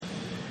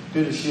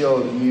Good to see all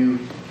of you.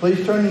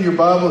 Please turn in your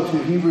Bible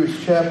to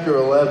Hebrews chapter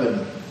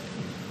 11.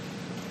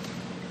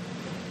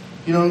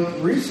 You know,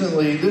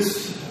 recently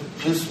this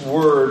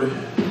word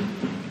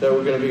that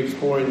we're going to be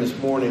exploring this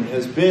morning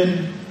has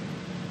been,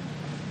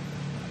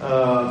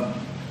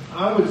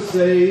 I would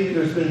say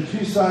there's been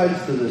two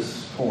sides to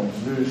this point.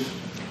 There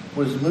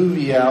was a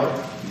movie out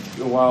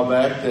a while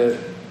back that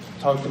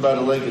talked about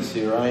a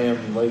legacy, or I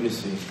Am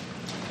Legacy.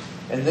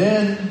 And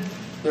then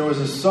there was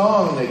a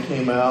song that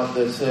came out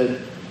that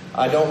said,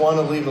 I don't want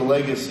to leave a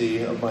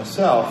legacy of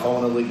myself. I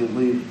want to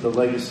leave the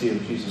legacy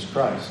of Jesus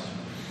Christ.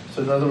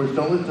 So in other words,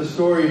 don't let the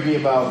story be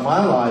about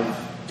my life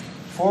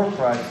for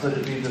Christ. Let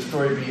it be the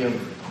story be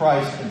of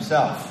Christ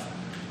himself,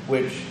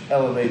 which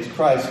elevates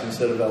Christ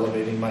instead of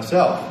elevating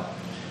myself.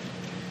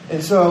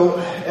 And so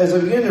as I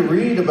begin to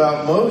read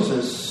about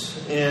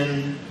Moses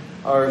in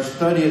our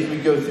study as we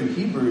go through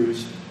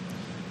Hebrews,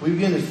 we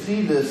begin to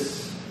see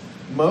this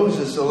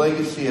Moses, a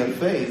legacy of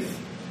faith.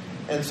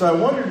 And so I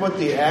wondered what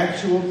the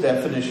actual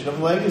definition of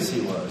legacy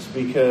was,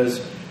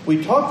 because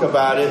we talk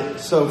about it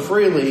so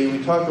freely.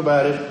 We talk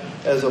about it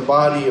as a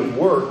body of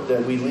work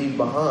that we leave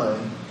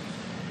behind.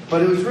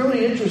 But it was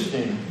really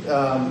interesting.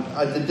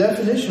 The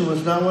definition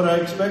was not what I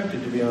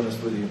expected, to be honest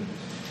with you.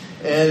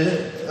 And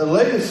a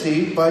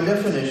legacy, by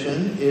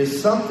definition, is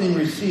something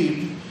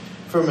received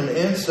from an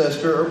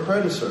ancestor or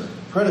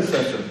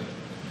predecessor.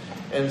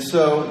 And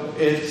so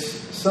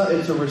it's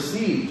a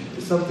received.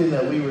 It's something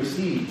that we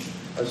receive.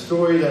 A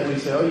story that we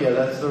say, oh yeah,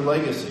 that's their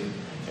legacy.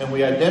 And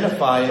we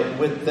identify it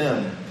with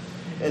them.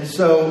 And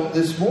so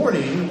this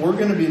morning, we're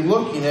going to be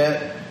looking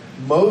at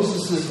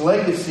Moses'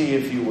 legacy,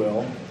 if you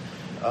will,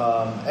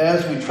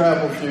 as we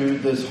travel through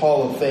this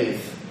hall of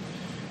faith.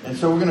 And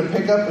so we're going to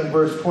pick up in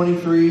verse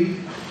 23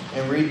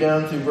 and read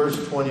down through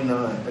verse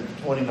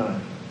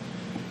 29.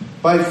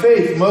 By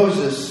faith,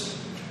 Moses,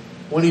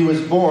 when he was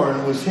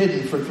born, was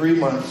hidden for 3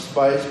 months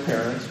by his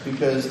parents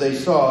because they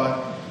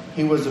saw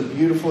he was a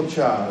beautiful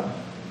child.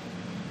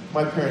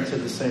 My parents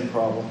had the same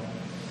problem.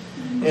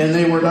 And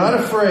they were not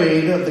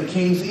afraid of the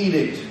king's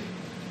edict.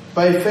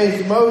 By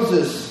faith,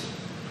 Moses,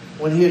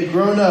 when he had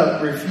grown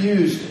up,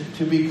 refused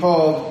to be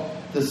called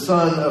the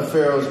son of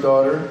Pharaoh's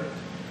daughter,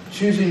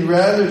 choosing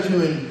rather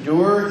to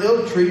endure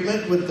ill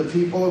treatment with the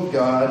people of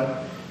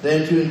God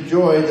than to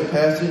enjoy the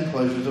passing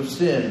pleasures of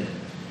sin,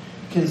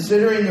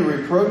 considering the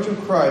reproach of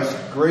Christ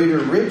greater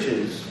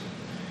riches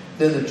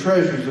than the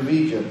treasures of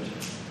Egypt,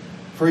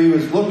 for he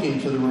was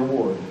looking to the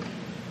reward.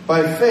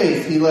 By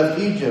faith he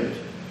left Egypt,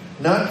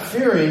 not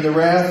fearing the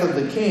wrath of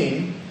the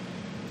king,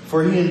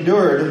 for he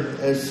endured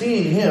as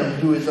seeing him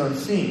who is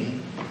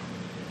unseen.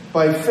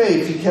 By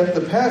faith he kept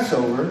the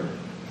Passover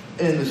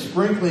and the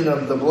sprinkling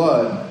of the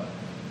blood,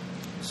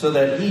 so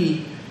that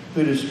he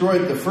who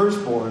destroyed the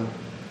firstborn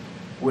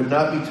would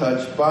not be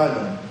touched by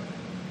them.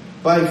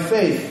 By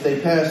faith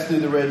they passed through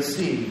the Red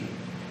Sea,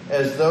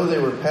 as though they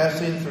were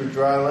passing through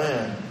dry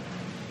land.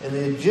 And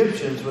the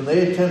Egyptians, when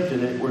they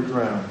attempted it, were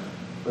drowned.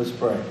 Let's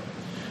pray.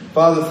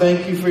 Father,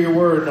 thank you for your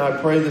word, and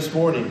I pray this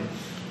morning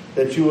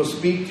that you will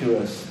speak to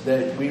us,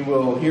 that we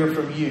will hear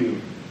from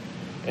you,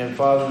 and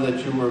Father,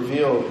 that you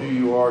reveal who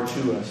you are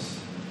to us.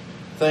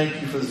 Thank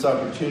you for this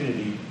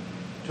opportunity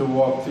to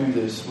walk through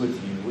this with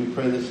you. We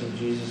pray this in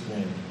Jesus'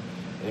 name.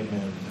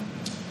 Amen.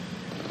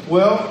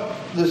 Well,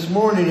 this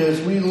morning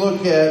as we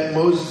look at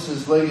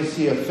Moses'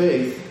 legacy of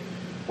faith,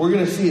 we're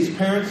going to see his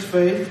parents'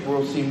 faith,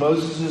 we'll see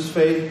Moses'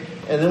 faith,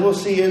 and then we'll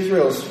see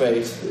Israel's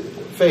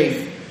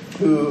faith,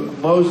 who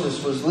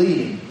Moses was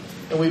leading.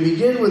 And we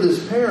begin with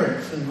his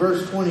parents in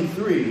verse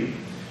 23.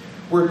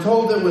 We're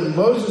told that when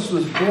Moses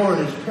was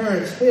born, his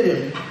parents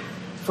hid him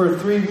for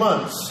 3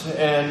 months.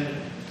 And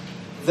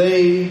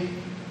they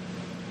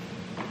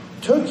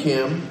took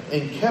him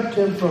and kept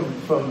him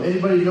from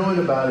anybody knowing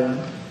about him.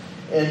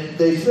 And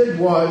they said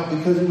why?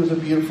 Because he was a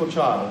beautiful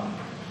child.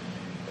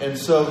 And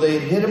so they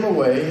hid him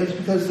away. That's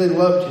because they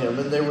loved him.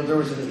 And there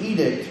was an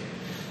edict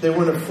they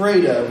weren't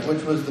afraid of,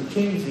 which was the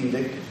king's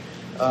edict.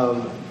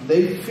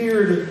 They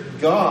feared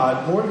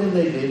God more than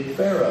they did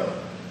Pharaoh.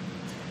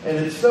 And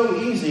it's so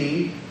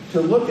easy to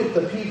look at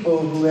the people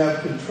who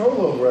have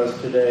control over us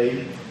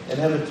today and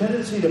have a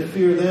tendency to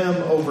fear them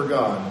over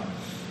God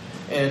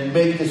and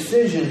make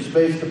decisions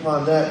based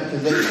upon that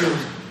because that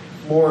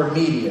seems more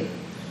immediate.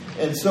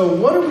 And so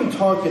what are we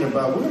talking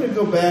about? We're going to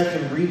go back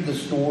and read the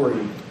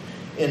story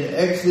in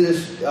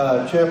Exodus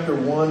chapter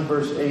 1,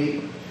 verse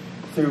 8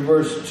 through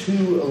verse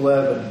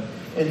 2:11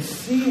 and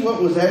see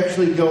what was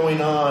actually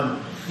going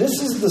on.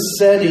 This is the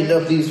setting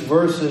of these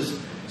verses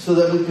so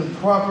that we can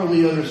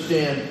properly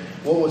understand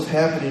what was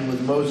happening with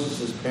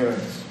Moses'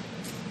 parents.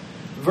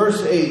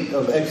 Verse 8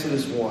 of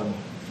Exodus 1.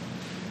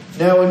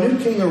 Now a new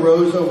king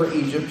arose over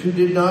Egypt who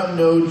did not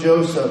know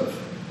Joseph.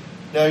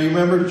 Now you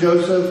remember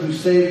Joseph who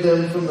saved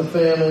them from the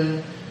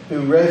famine,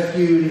 who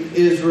rescued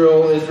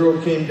Israel.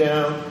 Israel came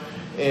down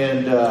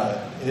and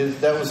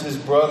that was his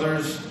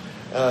brothers.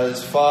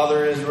 His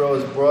father Israel,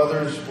 his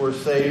brothers were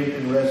saved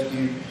and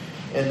rescued.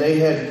 And they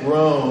had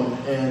grown,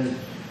 and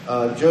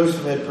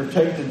Joseph had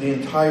protected the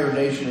entire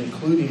nation,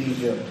 including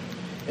Egypt.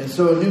 And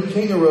so a new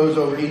king arose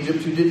over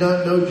Egypt who did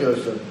not know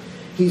Joseph.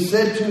 He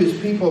said to his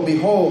people,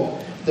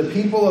 "Behold, the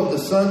people of the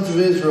sons of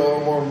Israel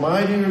are more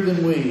mightier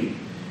than we.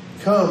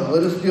 Come,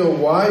 let us deal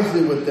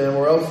wisely with them,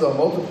 or else they'll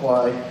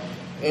multiply.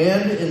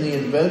 And in the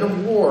event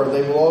of war,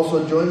 they will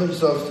also join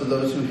themselves to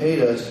those who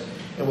hate us,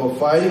 and will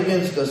fight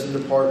against us and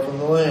depart from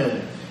the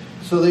land."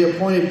 So they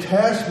appointed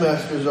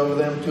taskmasters over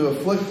them to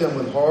afflict them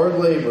with hard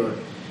labor.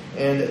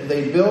 And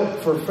they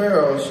built for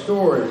Pharaoh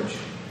storage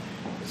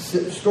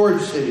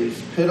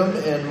cities, Pithom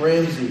and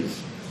Ramses.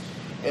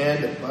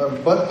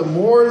 But the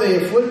more they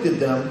afflicted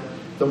them,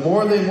 the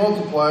more they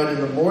multiplied and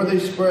the more they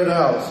spread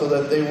out, so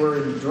that they were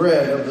in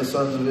dread of the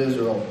sons of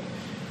Israel.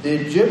 The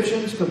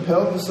Egyptians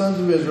compelled the sons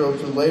of Israel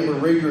to labor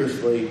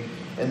rigorously,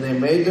 and they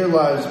made their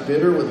lives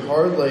bitter with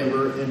hard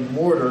labor in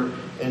mortar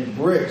and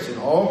bricks and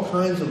all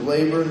kinds of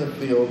labor in the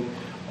field,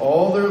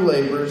 all their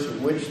labors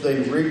which they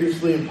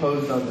rigorously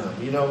imposed on them.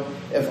 You know,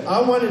 if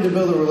I wanted to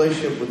build a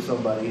relationship with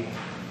somebody,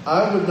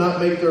 I would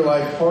not make their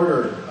life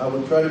harder. I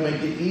would try to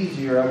make it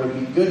easier. I would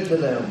be good to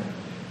them.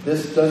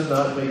 This does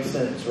not make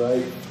sense,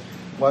 right?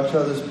 Watch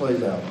how this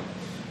plays out.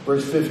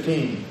 Verse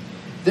 15.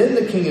 Then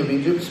the king of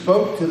Egypt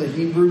spoke to the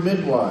Hebrew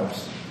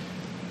midwives,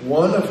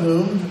 one of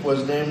whom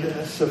was named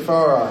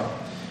Sepharai,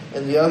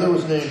 and the other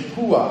was named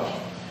Puah.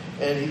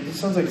 And it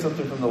sounds like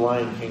something from the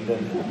Lion King,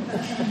 doesn't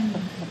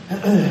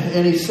it?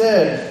 And he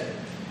said,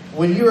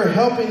 "When you are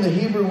helping the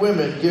Hebrew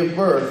women give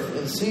birth,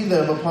 and see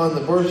them upon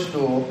the birth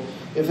stool,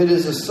 if it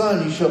is a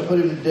son, you shall put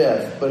him to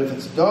death. But if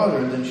it's a daughter,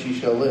 then she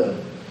shall live."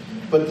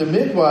 But the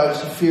midwives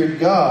feared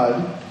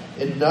God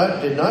and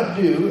did not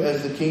do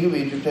as the king of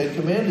Egypt had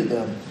commanded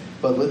them,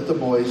 but let the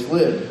boys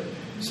live.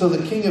 So the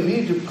king of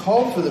Egypt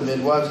called for the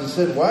midwives and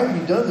said, "Why have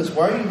you done this?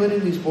 Why are you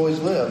letting these boys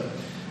live?"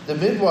 The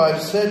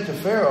midwives said to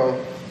Pharaoh,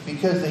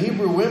 "Because the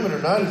Hebrew women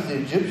are not as the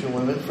Egyptian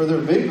women, for they're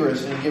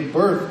vigorous and give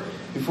birth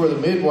before the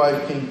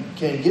midwife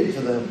can get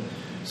to them."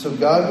 So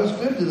God was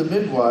good to the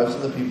midwives,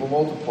 and the people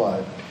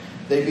multiplied.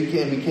 They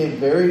became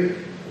very,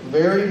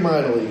 very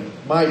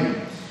mighty.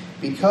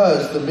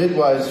 Because the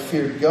midwives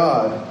feared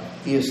God,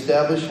 he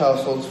established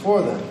households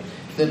for them.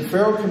 Then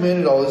Pharaoh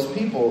commanded all his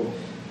people,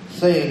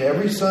 saying,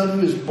 "Every son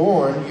who is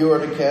born you are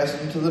to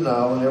cast into the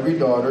Nile, and every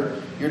daughter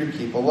you are to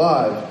keep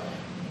alive."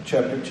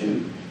 Chapter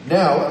 2.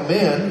 Now a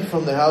man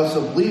from the house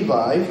of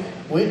Levi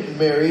went and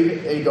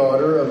married a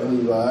daughter of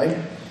Levi.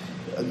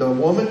 The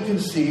woman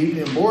conceived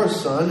and bore a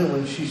son, and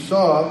when she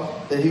saw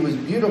that he was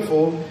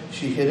beautiful,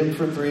 she hid him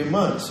for 3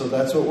 months. So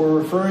that's what we're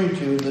referring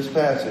to in this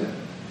passage.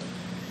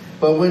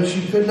 But when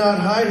she could not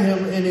hide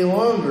him any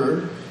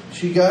longer,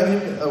 she got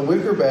him a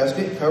wicker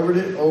basket, covered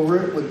it over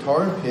it with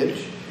tar and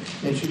pitch,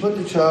 and she put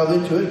the child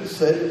into it and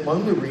set it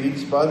among the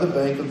reeds by the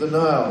bank of the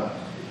Nile.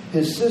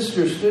 His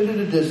sister stood at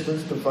a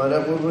distance to find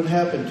out what would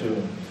happen to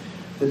him.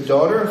 The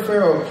daughter of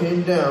Pharaoh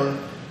came down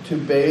to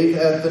bathe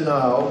at the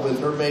Nile with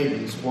her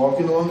maidens.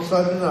 Walking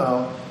alongside the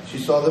Nile, she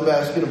saw the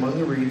basket among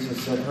the reeds and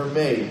sent her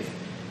maid.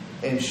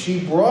 And she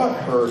brought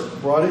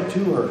it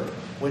to her.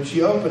 When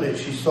she opened it,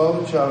 she saw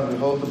the child, and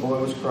behold, the boy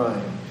was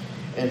crying.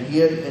 And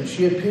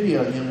she had pity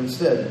on him and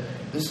said,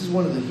 "This is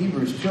one of the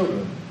Hebrews'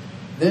 children."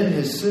 Then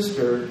his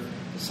sister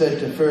said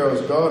to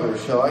Pharaoh's daughter,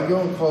 "Shall I go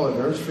and call a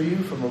nurse for you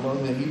from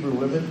among the Hebrew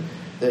women,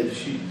 that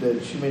she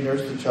may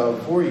nurse the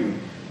child for you?"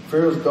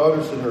 Pharaoh's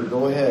daughter said to her,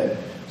 "Go ahead."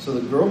 So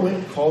the girl went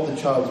and called the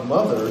child's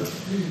mother.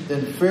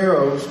 Then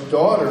Pharaoh's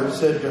daughter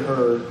said to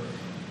her,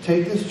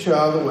 "Take this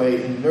child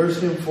away and nurse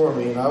him for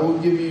me, and I will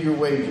give you your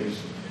wages."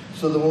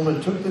 So the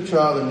woman took the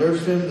child and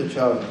nursed him. The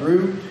child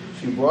grew.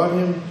 She brought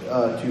him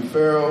to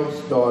Pharaoh's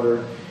daughter,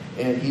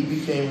 and he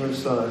became her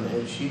son.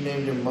 And she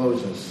named him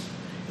Moses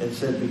and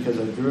said, "Because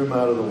I drew him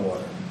out of the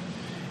water."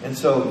 And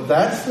so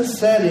that's the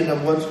setting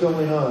of what's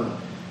going on.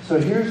 So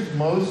here's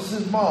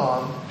Moses'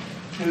 mom,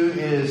 who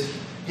is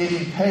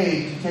getting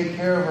paid to take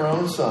care of her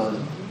own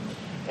son.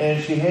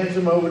 And she hands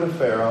him over to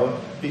Pharaoh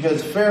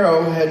because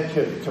Pharaoh had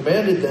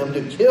commanded them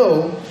to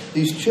kill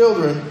these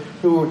children,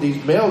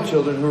 these male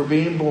children who were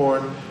being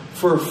born,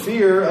 for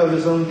fear of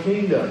his own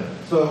kingdom.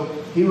 So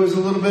he was a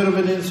little bit of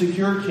an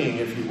insecure king,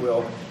 if you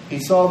will. He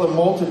saw the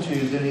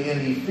multitudes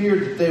and he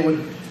feared that they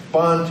would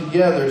bond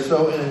together.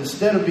 So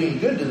instead of being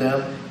good to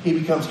them, he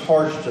becomes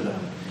harsh to them.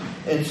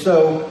 And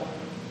so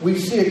we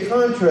see a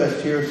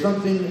contrast here,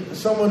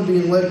 someone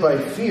being led by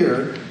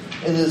fear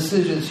in the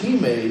decisions he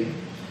made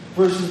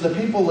versus the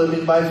people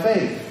living by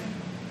faith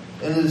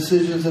and the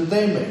decisions that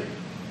they made.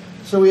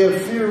 So we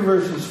have fear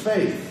versus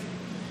faith.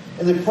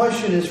 And the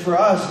question is for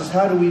us is,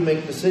 how do we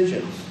make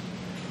decisions?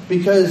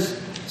 Because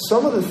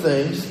some of the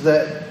things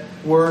that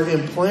were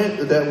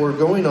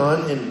going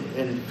on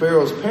in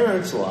Pharaoh's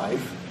parents'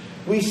 life,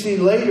 we see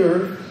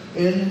later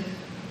in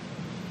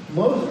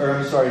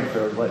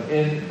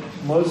in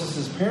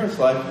Moses' parents'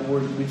 life,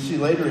 we see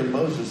later in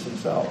Moses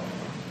himself.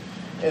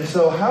 And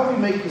so how we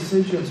make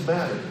decisions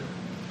matter.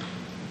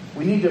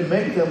 We need to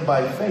make them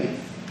by faith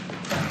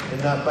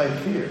and not by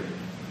fear.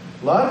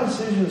 A lot of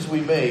decisions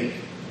we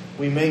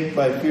make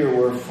by fear.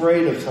 We're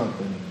afraid of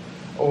something.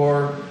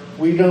 Or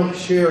we don't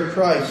share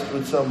Christ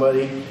with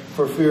somebody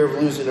for fear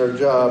of losing our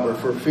job, or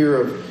for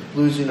fear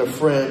losing a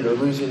friend or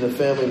losing a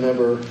family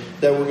member,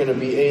 that we're going to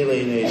be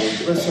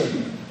alienated.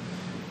 Listen,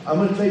 I'm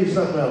going to tell you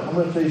something else. I'm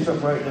going to tell you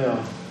something right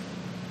now.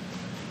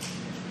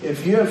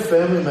 If you have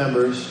family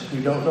members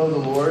who don't know the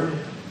Lord,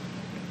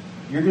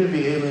 you're going to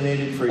be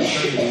alienated for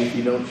eternity if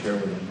you don't share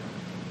with them.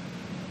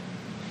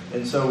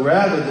 And so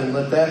rather than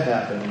let that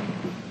happen,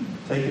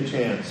 take a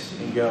chance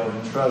and go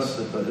and trust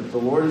that if the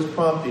Lord is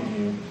prompting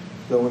you,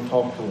 go and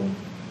talk to Him.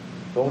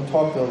 Go and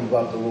talk to Him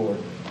about the Lord.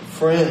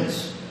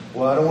 Friends.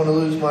 Well, I don't want to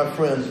lose my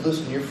friends.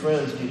 Listen, your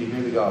friends need to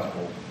hear the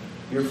gospel.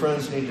 Your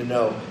friends need to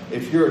know.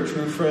 If you're a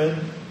true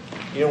friend,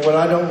 you know what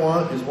I don't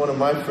want is one of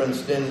my friends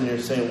standing there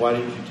saying, why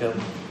didn't you tell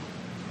me?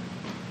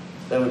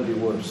 That would be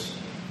worse.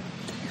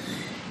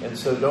 And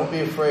so don't be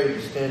afraid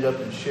to stand up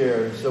and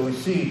share. So we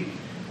see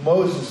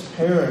Moses'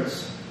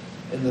 parents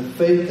and the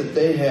faith that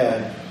they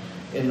had.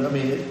 And I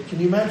mean, can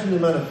you imagine the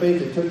amount of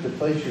faith it took to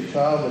place your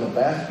child in a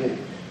basket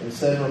and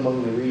set him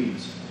among the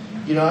reeds?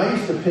 You know, I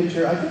used to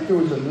picture, I think there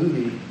was a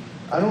movie,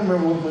 I don't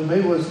remember what,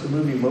 maybe it was the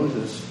movie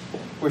Moses,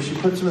 where she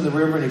puts him in the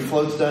river and he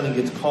floats down and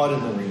gets caught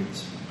in the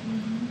reeds.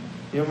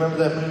 You remember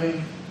that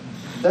movie?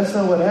 That's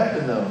not what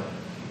happened though.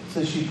 It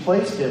says she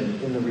placed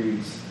him in the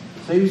reeds.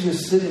 So he was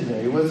just sitting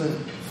there. He wasn't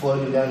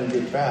floating down and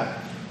get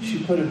trapped.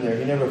 She put him there.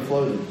 He never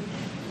floated.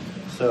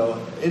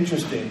 So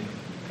interesting.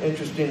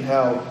 Interesting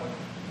how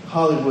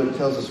Hollywood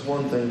tells us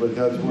one thing, but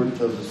God's Word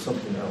tells us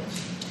something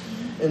else.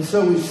 And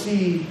so we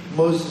see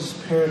Moses'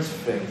 parents'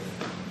 faith.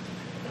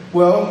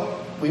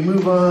 Well, we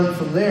move on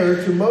from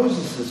there to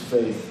Moses'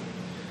 faith.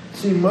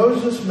 See,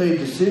 Moses made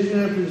decision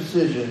after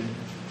decision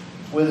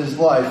with his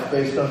life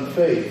based on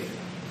faith.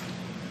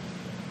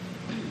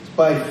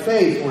 By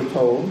faith, we're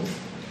told,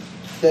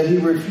 that he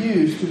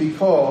refused to be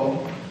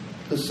called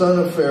the son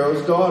of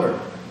Pharaoh's daughter.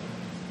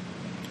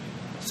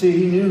 See,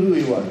 he knew who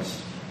he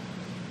was.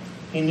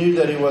 He knew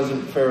that he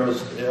wasn't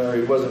Pharaoh's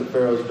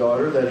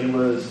daughter, that he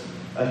was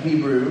a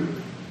Hebrew.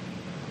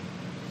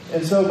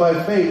 And so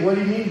by faith, what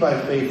do you mean by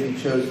faith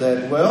he chose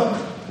that? Well,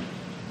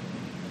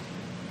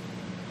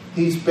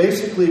 he's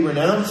basically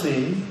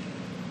renouncing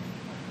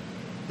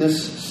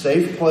this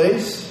safe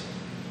place.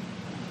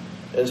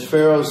 As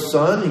Pharaoh's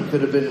son, he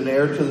could have been an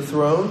heir to the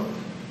throne.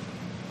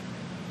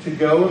 To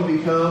go and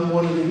become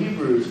one of the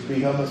Hebrews,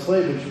 become a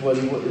slave,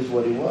 which is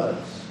what he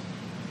was.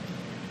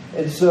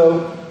 And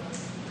so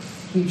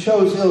he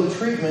chose ill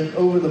treatment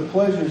over the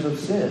pleasures of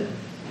sin.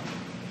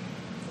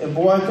 And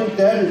boy, I think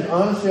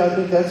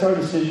that's our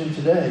decision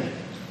today.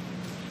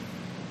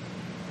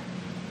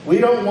 We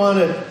don't want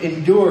to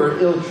endure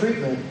ill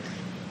treatment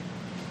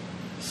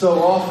so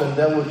often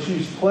that we'll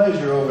choose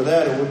pleasure over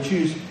that, or we'll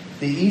choose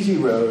the easy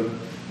road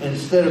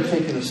instead of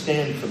taking a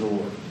stand for the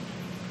Lord.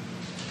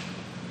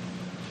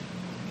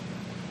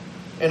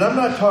 And I'm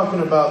not talking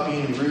about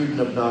being rude and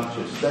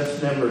obnoxious.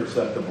 That's never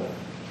acceptable.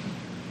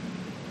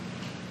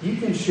 You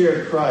can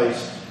share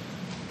Christ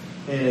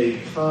in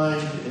a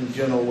kind and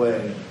gentle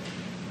way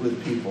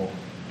with people.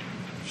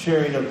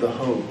 Sharing of the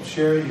hope.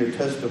 Sharing your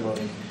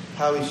testimony.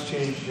 How He's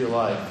changed your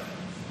life.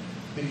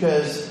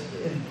 Because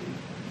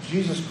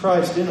Jesus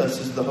Christ in us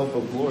is the hope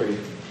of glory,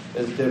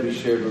 as Debbie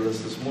shared with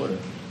us this morning.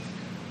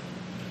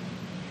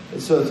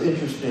 And so it's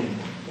interesting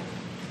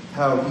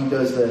how He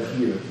does that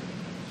here.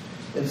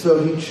 And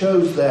so he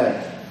chose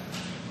that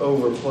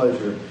over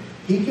pleasure.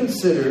 He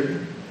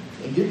considered,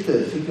 and get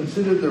this, he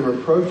considered the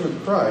reproach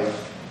of Christ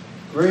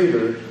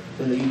greater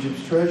than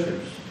Egypt's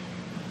treasures.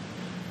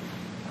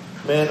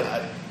 Man,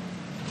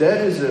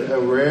 that is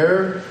a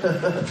rare,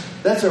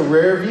 that's a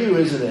rare view,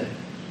 isn't it?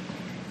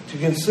 To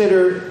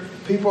consider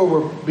people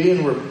were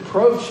being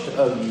reproached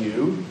of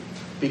you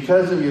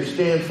because of your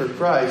stand for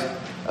Christ,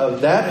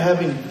 of that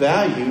having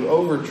value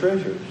over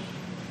treasures.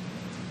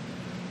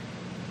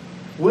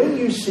 When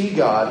you see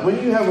God,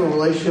 when you have a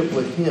relationship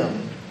with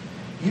Him,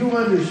 you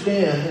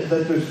understand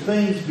that there's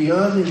things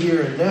beyond the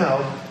here and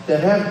now that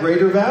have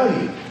greater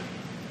value.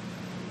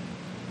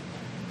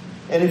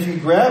 And if you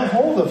grab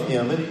hold of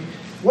Him, and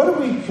what are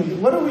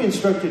we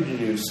instructed to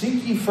do?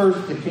 Seek ye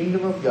first the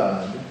kingdom of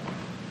God,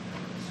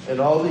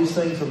 and all these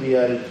things will be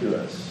added to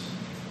us.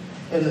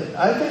 And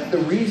I think the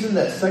reason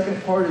that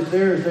second part is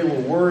there is they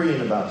were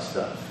worrying about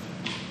stuff.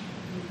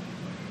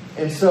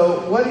 And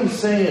so what he's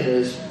saying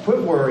is,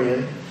 quit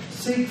worrying.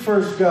 Seek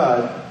first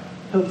God,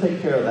 He'll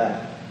take care of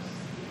that.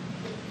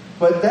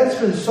 But that's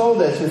been sold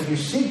as if you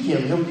seek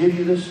Him, He'll give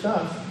you this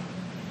stuff.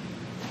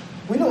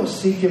 We don't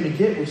seek Him to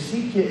get, we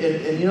seek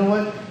Him. And you know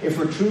what? If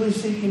we're truly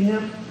seeking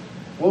Him,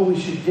 what we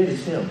should get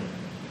is Him.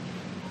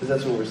 Because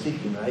that's what we're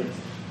seeking, right?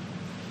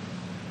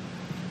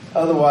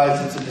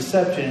 Otherwise, it's a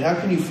deception. How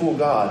can you fool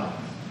God?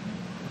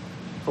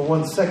 For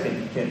 1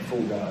 second, you can't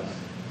fool God.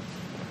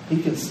 He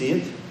can see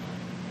it.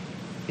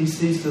 He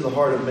sees to the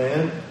heart of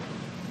man.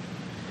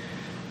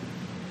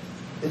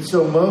 And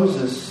so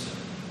Moses,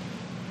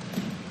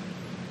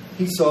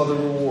 he saw the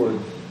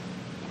reward.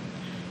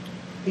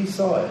 He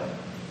saw it.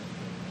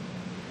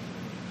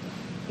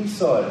 He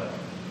saw it.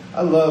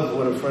 I love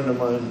what a friend of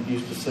mine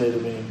used to say to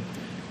me.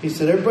 He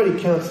said, everybody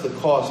counts the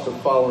cost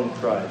of following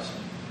Christ.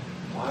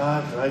 What?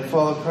 I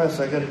follow Christ,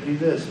 I got to do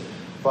this.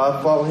 If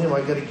I follow Him,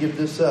 I got to give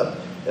this up.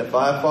 If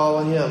I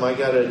follow Him, I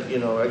got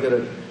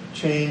to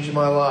change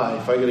my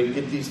life. I got to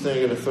get these things.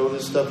 I got to throw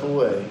this stuff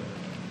away.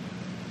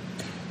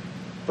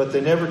 But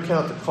they never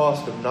count the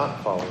cost of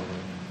not following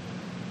Him.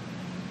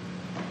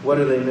 What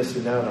are they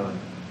missing out on?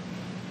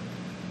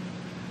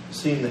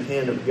 Seeing the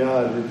hand of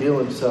God reveal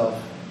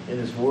Himself in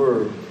His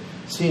Word.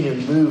 Seeing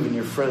Him move in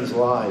your friends'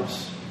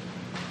 lives.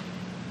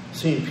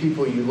 Seeing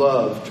people you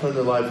love turn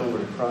their life over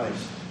to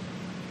Christ.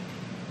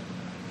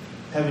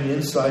 Having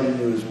insight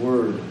into His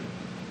Word.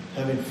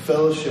 Having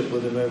fellowship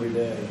with Him every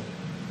day.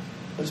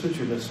 That's what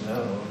you're missing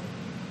out on.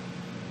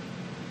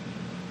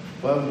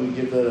 Why would we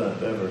give that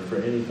up ever for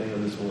anything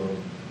of this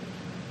world?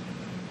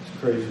 It's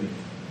crazy.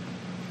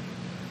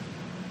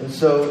 And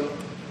so,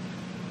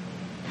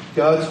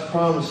 God's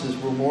promises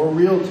were more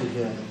real to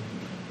him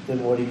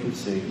than what he could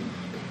see.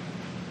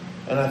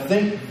 And I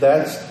think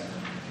that's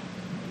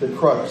the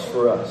crux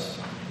for us.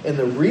 And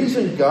the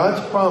reason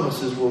God's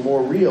promises were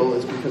more real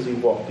is because he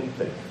walked in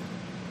faith.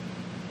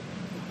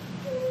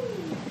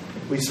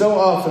 We so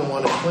often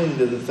want to cling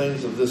to the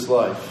things of this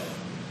life.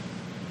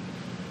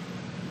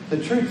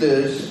 The truth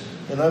is,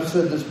 and I've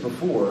said this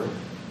before,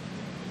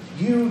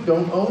 you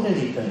don't own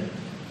anything.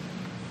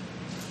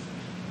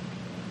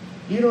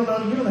 You don't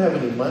have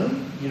any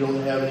money. You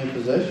don't have any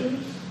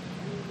possessions.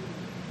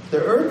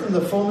 The earth and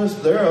the fullness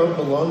thereof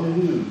belong to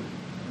who?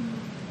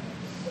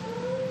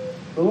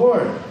 The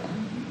Lord.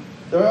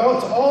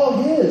 It's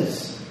all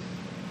His.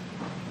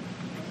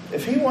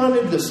 If He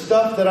wanted the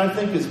stuff that I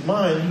think is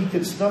mine, He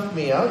could snuff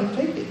me out and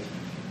take it.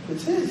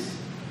 It's His.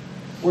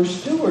 We're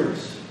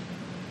stewards.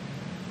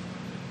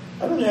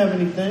 I don't have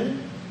anything.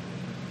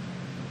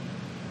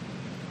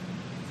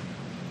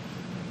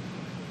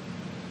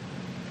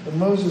 And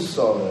Moses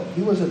saw that.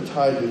 He wasn't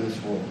tied to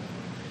this world.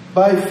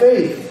 By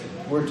faith,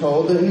 we're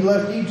told that he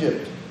left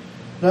Egypt,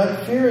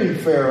 not fearing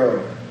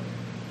Pharaoh.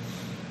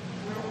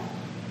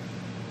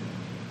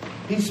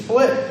 He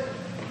split.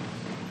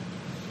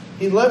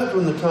 He left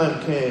when the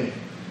time came.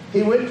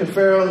 He went to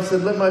Pharaoh and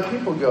said, "Let my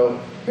people go."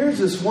 Here's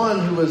this one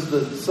who was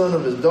the son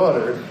of his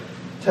daughter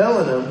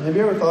telling him, have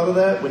you ever thought of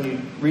that when you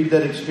read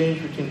that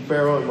exchange between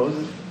Pharaoh and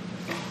Moses?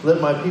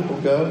 Let my people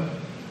go.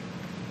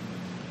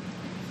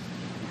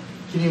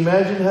 Can you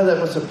imagine how that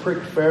must have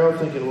pricked Pharaoh,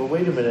 thinking, well,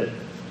 wait a minute,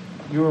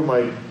 you were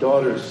my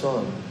daughter's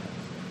son.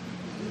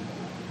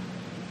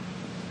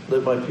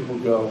 Let my people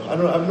go. I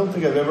don't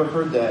think I've ever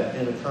heard that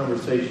in a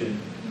conversation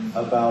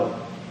about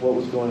what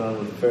was going on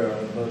with Pharaoh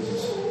and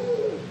Moses.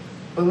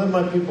 But let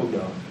my people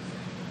go.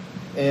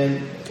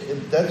 And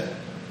that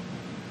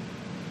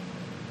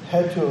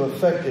had to have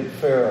affected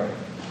Pharaoh.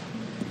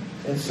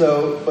 And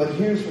so, but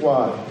here's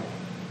why.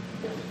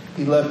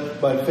 He left,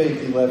 by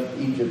faith, he left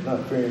Egypt,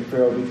 not fearing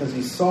Pharaoh, because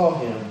he saw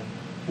him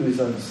who is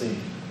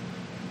unseen.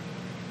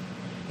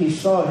 He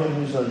saw him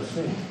who's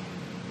unseen.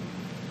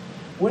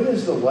 When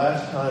is the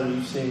last time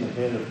you've seen the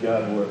hand of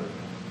God work?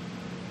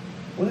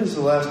 When is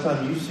the last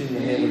time you've seen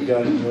the hand of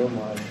God in your own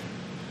life?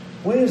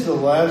 When is the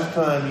last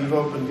time you've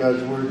opened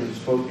God's Word and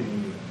spoken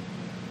to you?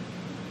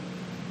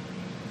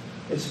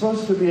 It's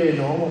supposed to be a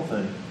normal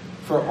thing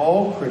for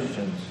all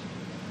Christians.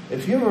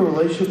 If you have a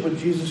relationship with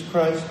Jesus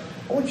Christ,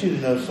 I want you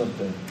to know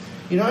something.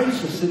 I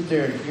used to sit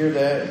there and hear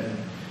that,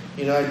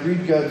 and, I'd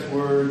read God's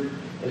Word,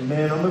 and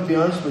man, I'm going to be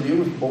honest with you, it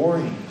was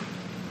boring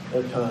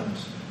at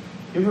times.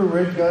 You ever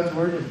read God's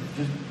Word and it's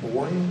just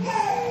boring?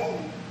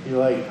 You're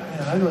like,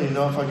 man, I don't even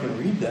know if I can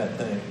read that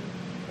thing.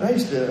 I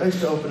used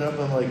to open up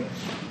and I'm like,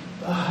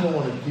 I don't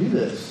want to do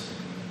this.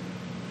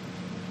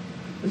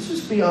 Let's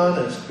just be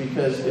honest,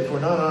 because if we're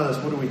not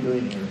honest, what are we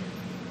doing here?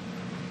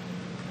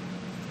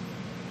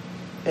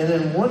 And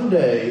then one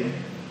day,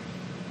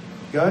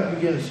 God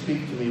began to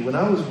speak to me. When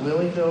I was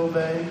willing to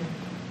obey,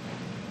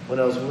 when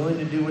I was willing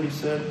to do what He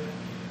said,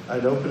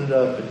 I'd open it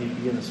up and He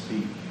began to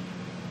speak.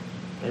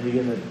 And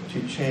began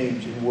to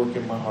change and work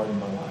in my heart and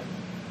my life.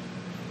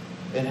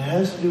 And it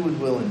has to do with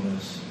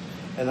willingness.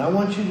 And I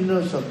want you to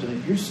know something.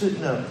 If you're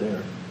sitting out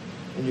there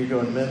and you're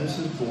going, man, this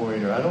is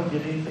boring, or I don't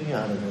get anything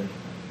out of it,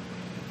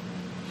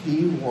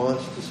 He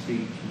wants to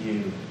speak to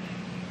you.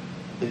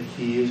 The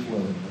key is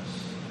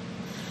willingness.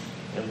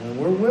 And when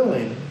we're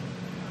willing,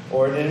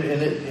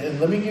 and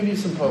let me give you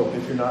some hope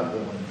if you're not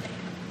willing.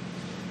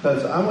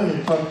 Because I went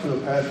and talked to a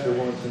pastor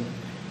once, and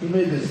he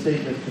made this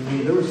statement to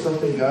me. There was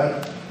something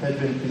God had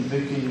been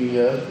convicting me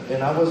of,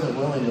 and I wasn't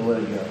willing to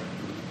let it go.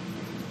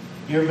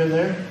 You ever been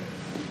there?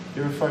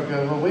 You ever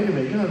go, well, wait a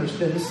minute, you don't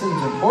understand, this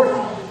thing's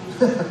important.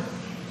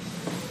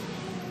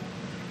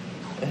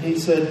 And he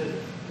said,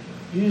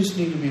 you just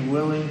need to be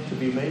willing to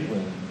be made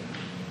willing.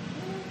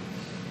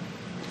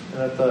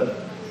 And I thought,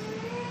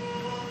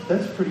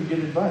 that's pretty good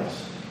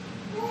advice.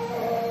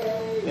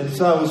 And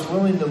so I was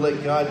willing to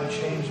let God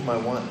change my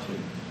want to.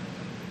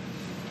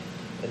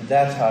 And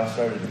that's how I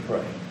started to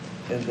pray.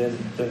 And then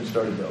things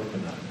started to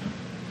open up.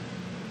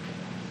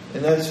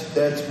 And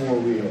that's more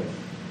real.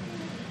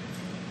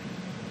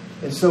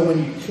 And so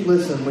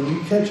when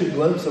you catch a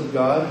glimpse of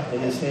God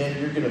in His hand,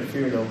 you're going to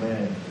fear no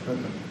man.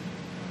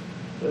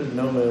 There's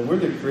no man. We're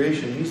the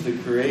creation. He's the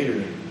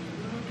creator.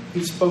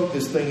 He spoke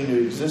this thing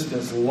into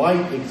existence.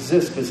 Light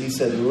exists because he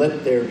said,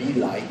 let there be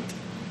light.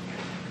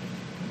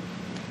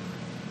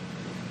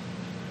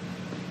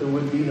 There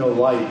would be no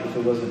light if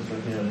it wasn't for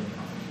him.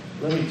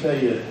 Let me tell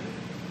you,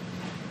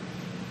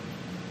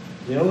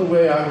 the only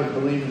way I would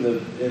believe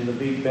in the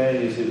Big Bang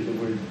is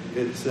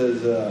it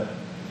says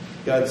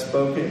God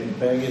spoke it and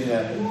bang, it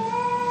happened.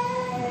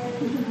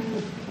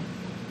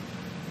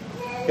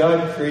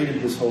 God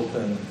created this whole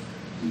thing.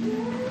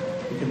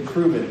 You can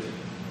prove it.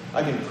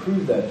 I can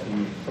prove that to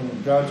you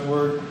from God's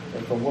Word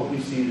and from what we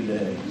see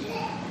today.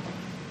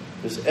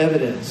 There's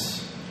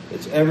evidence.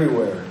 It's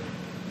everywhere.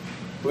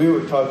 We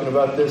were talking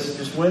about this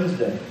just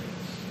Wednesday.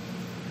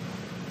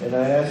 And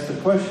I asked the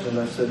question,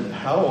 I said,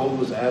 how old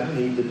was Adam and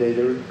Eve the day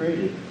they were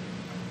created?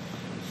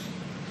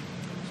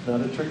 It's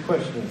not a trick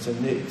question. It's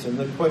in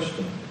the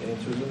question. The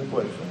answer's in the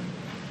question.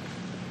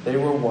 They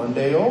were 1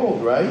 day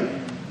old, right?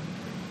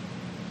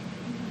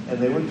 And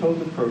they were told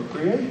to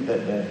procreate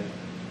that day.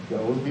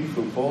 Go and be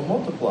fruitful and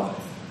multiply.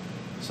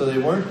 So they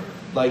weren't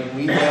like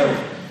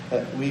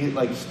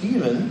like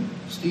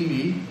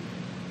Stevie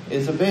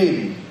is a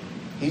baby.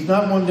 He's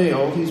not 1 day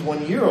old, he's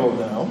 1 year old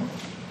now.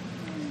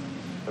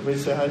 Everybody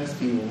say hi to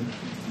Stephen.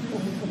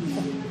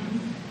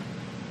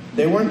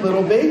 They weren't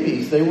little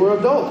babies, they were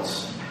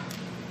adults.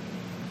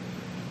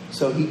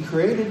 So he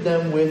created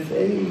them with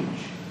age.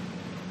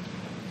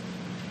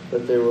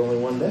 But they were only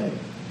 1 day.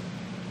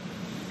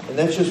 And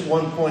that's just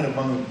one point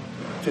among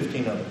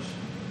 15 others.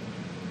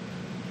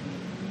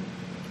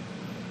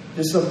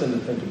 Just something to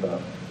think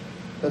about.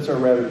 That's our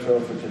rabbit trail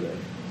for today.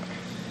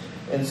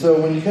 And so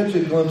when you catch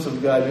a glimpse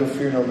of God, you'll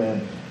fear no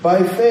man.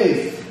 By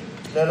faith,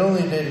 not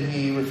only did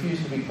he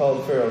refuse to be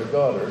called Pharaoh's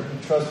daughter,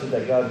 he trusted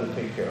that God would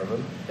take care of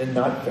him, and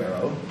not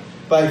Pharaoh.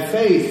 By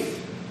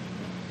faith,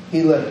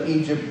 he left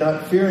Egypt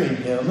not fearing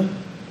him,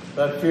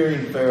 not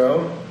fearing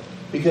Pharaoh,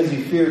 because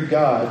he feared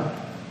God.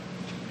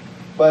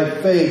 By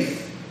faith,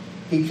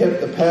 he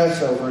kept the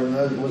Passover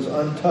and was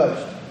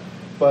untouched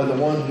by the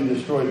one who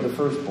destroyed the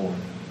firstborn.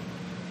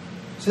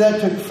 See,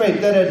 that took faith.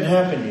 That hadn't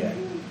happened yet.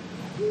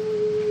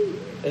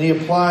 And he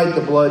applied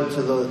the blood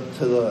to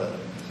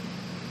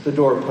the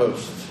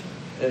doorpost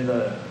and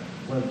the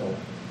lintel.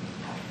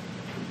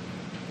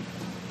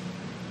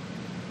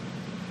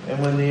 And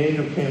when the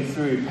angel came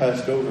through, he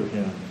passed over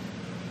him.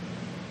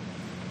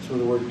 That's where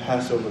the word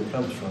Passover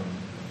comes from.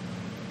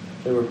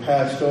 They were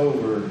passed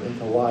over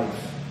into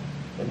life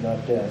and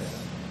not death.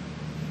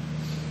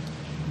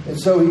 And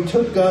so he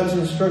took God's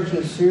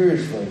instructions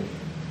seriously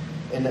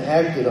and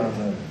acted on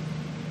them.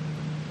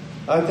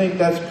 I think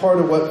that's part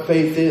of what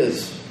faith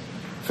is.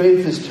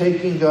 Faith is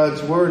taking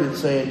God's word and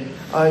saying,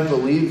 I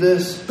believe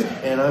this,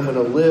 and I'm going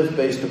to live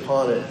based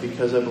upon it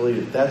because I believe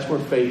it. That's where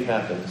faith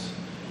happens.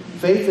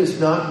 Faith is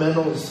not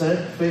mental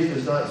assent. Faith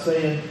is not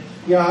saying,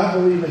 yeah, I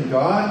believe in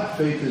God.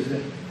 Faith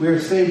is, we are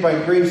saved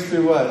by grace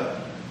through what?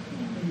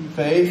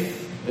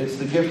 Faith. It's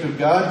the gift of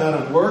God, not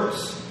of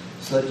works.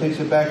 So that takes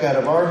it back out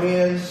of our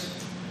hands.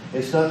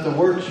 It's not the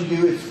works you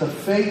do, it's the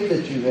faith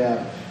that you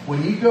have.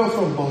 When you go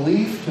from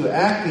belief to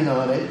acting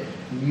on it,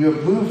 you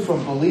have moved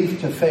from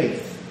belief to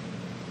faith.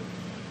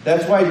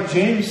 That's why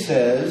James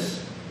says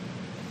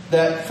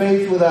that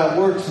faith without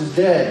works is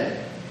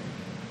dead.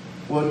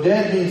 Well,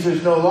 dead means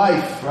there's no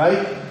life,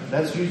 right?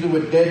 That's usually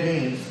what dead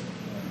means.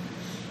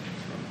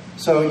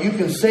 So you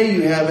can say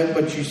you have it,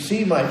 but you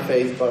see my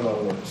faith by my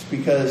works,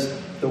 because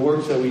the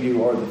works that we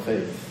do are the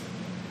faith.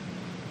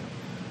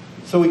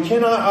 So we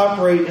cannot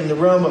operate in the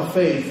realm of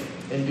faith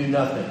and do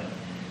nothing.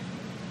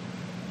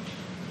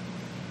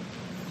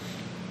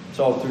 It's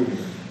all through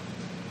here.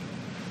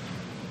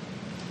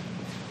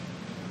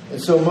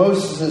 And so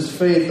Moses'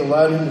 faith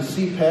allowed him to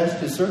see past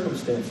his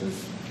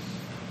circumstances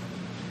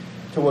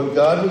to what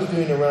God was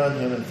doing around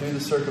him and through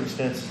the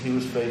circumstances he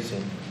was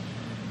facing.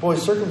 Boy,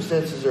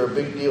 circumstances are a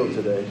big deal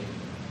today.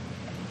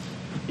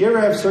 You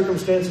ever have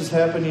circumstances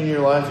happen in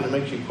your life and it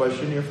makes you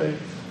question your faith?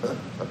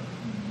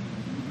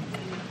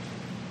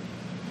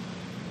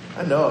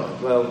 I know.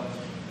 Well,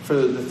 for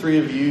the three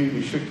of you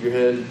who shook your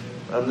head,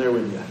 I'm there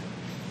with you.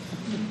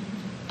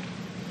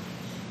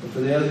 And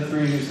for the other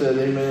three who said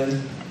amen,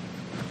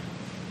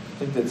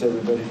 I think that's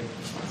everybody.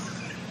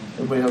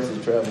 Everybody else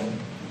is traveling.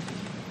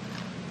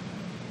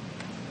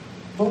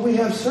 But we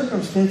have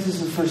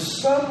circumstances that for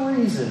some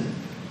reason,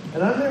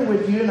 and I'm there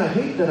with you, and I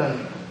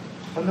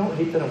don't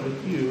hate that I'm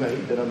with you, I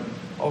hate that I'm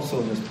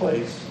also in this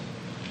place.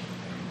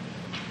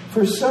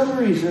 For some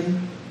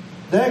reason,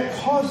 that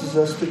causes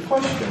us to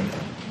question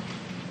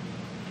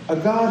a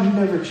God who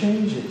never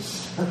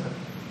changes.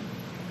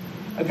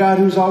 A God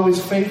who's always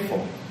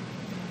faithful.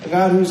 A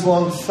God who's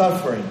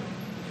long-suffering.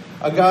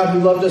 A God who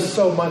loved us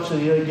so much that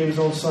he gave his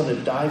own son to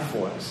die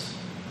for us.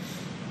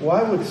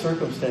 Why would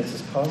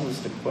circumstances cause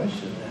us to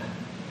question that?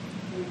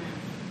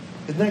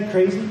 Isn't that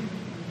crazy?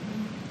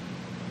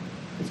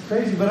 It's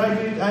crazy, but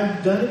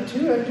I've done it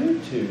too. I do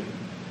it too.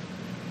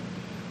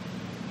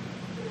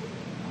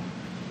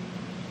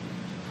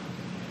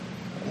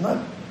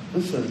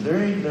 Listen,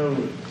 there ain't no...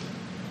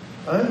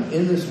 I'm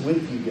in this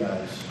with you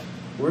guys.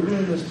 We're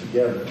doing this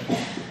together.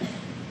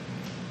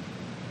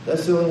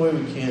 That's the only way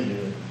we can do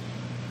it.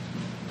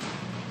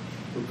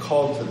 We're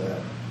called to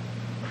that.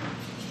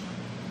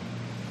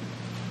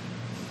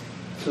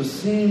 So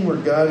seeing where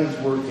God is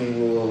working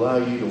will allow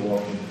you to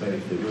walk in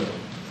faith. It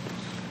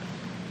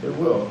will. It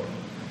will.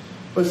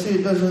 But see,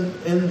 it doesn't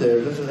end there.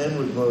 It doesn't end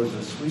with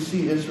Moses. We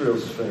see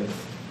Israel's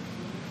faith.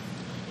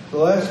 The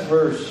last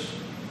verse,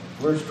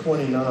 verse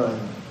 29,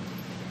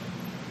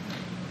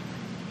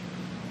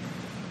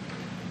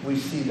 we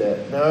see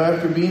that. Now,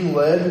 after being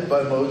led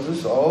by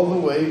Moses all the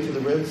way to the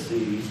Red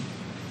Sea,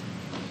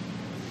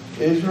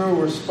 Israel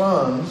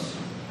responds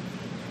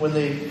when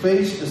they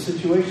faced a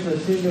situation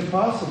that seemed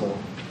impossible.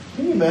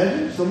 Can you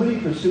imagine somebody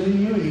pursuing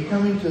you and you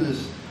coming to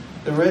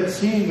the Red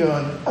Sea and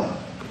going, "Oh,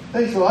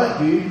 thanks a lot,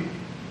 dude.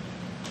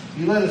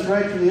 You led us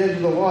right to the edge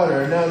of the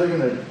water, and now they're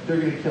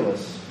gonna kill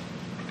us."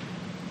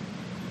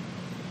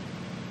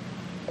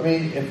 I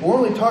mean, if we're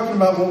only talking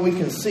about what we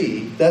can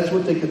see, that's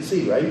what they could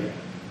see, right?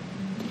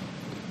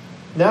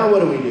 Now what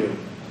do?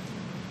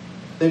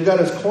 They've got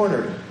us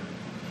cornered.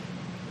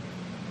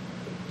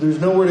 There's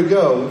nowhere to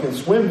go. We can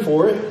swim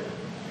for it,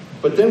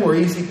 but then we're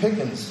easy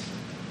pickings.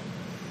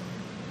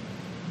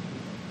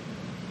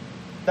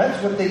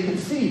 That's what they could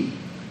see.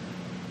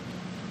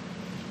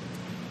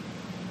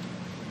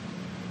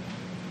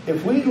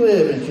 If we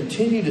live and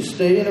continue to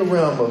stay in a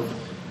realm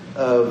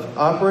of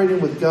operating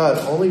with God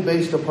only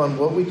based upon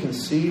what we can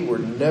see, we're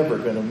never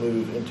going to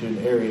move into an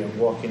area of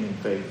walking in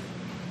faith.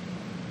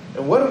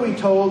 And what are we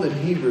told in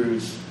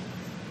Hebrews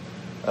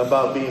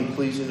about being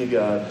pleasing to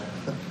God?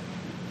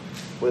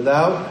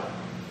 Without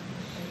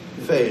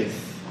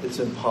faith, it's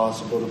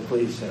impossible to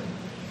please Him.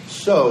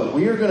 So,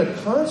 we are going to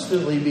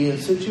constantly be in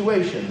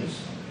situations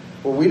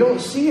where we don't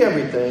see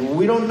everything, where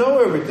we don't know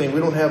everything, we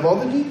don't have all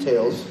the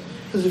details.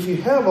 Because if you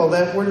have all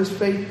that, where does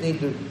faith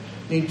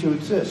need to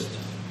exist?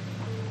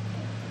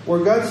 Where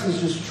God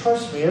says, just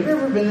trust me. Have you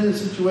ever been in a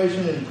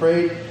situation and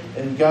prayed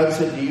and God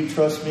said, do you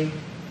trust me?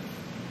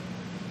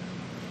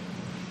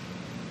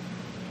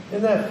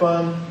 Isn't that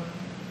fun?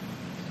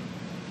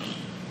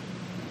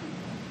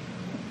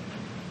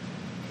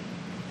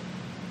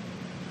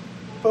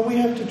 But we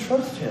have to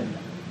trust Him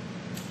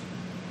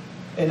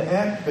and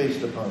act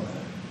based upon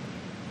that.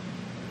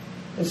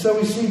 And so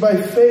we see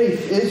by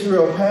faith,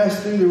 Israel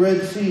passed through the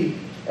Red Sea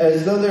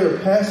as though they were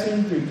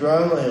passing through dry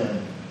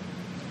land.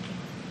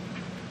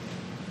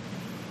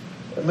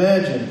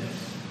 Imagine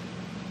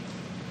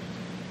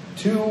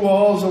 2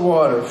 walls of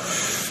water.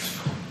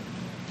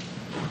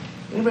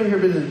 Anybody here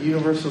been to the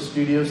Universal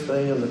Studios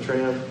thing on the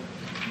tram?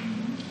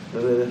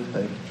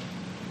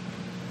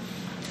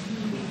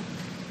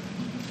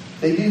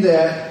 They do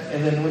that,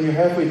 and then when you're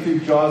halfway through,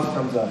 Jaws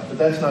comes up. But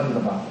that's not in the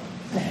Bible.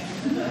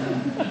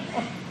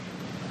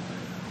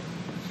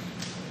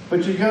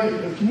 But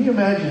can you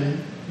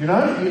imagine, you're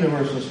not at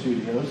Universal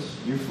Studios,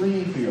 you're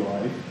fleeing for your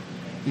life,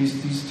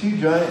 these 2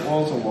 giant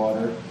walls of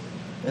water,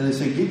 and they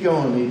say, get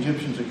going, the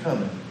Egyptians are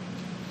coming.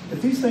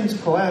 If these things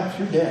collapse,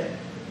 you're dead.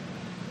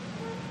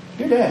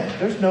 You're dead.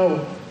 There's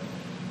no,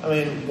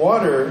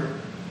 water,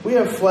 we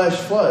have flash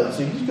floods.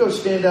 So you go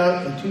stand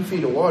out in 2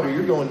 feet of water,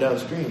 you're going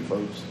downstream,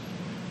 folks.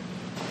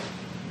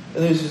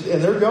 And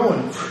they're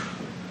going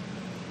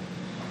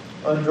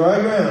on dry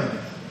ground.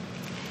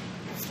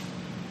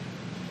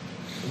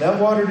 And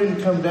that water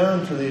didn't come down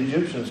until the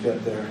Egyptians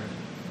got there.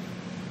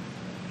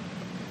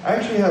 I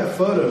actually have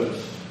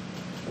photos.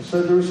 I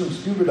said there were some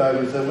scuba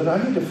divers that went,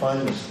 I need to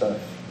find this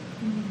stuff.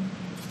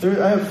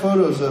 I have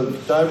photos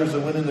of divers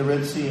that went in the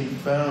Red Sea and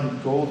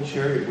found gold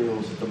chariot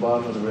wheels at the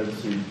bottom of the Red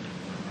Sea.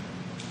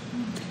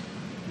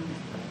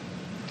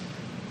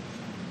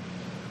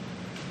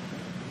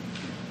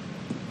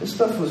 This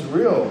stuff was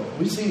real.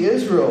 We see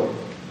Israel.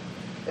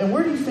 And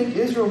where do you think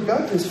Israel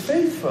got this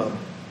faith from?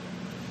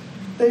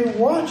 They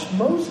watched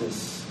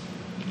Moses.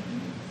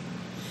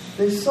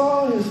 They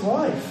saw his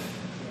life.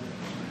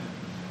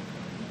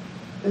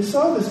 They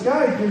saw this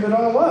guy give it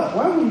all up.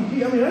 Why would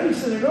he? I'd be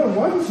sitting there going,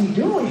 what is he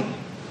doing?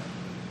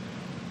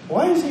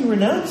 Why is he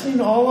renouncing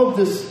all of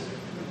this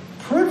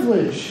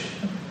privilege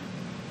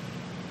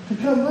to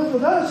come live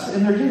with us?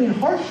 And they're getting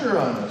harsher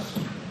on us.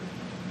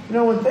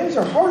 When things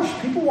are harsh,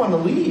 people want to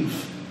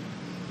leave.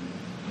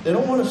 They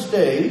don't want to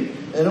stay.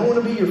 They don't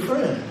want to be your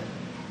friend.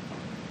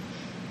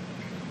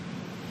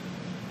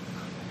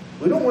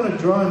 We don't want to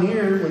draw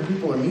near when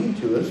people are mean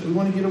to us. We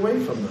want to get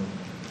away from them.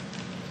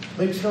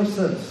 Makes no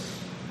sense.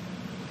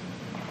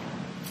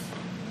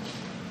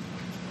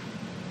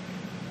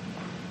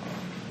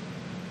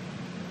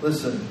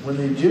 Listen, when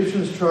the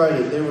Egyptians tried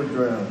it, they were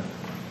drowned.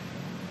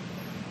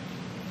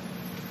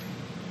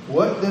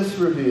 What this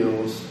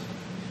reveals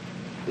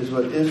is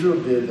what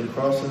Israel did in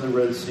crossing the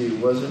Red Sea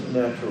wasn't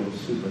natural, it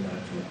was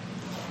supernatural.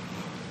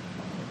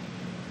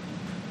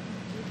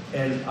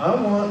 And I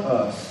want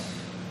us,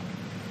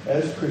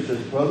 as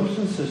Christians, brothers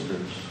and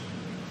sisters,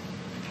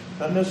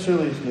 not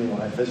necessarily as New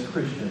Life, as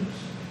Christians,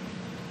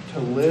 to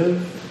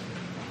live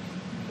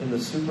in the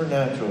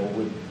supernatural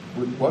with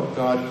what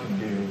God can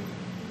do,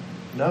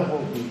 not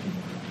what we can do.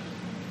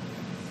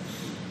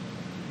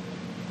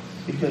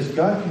 Because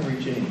God can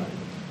reach anybody.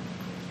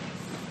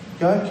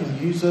 God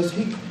can use us.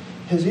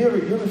 Has you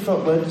ever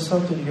felt led to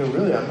something you go,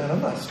 really, man,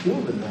 I'm not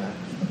skilled in that.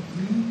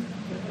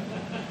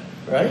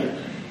 Right?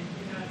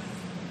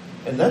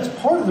 And that's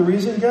part of the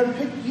reason God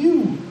picked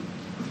you.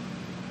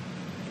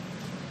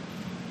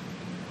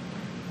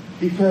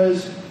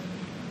 Because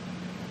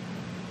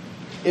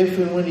if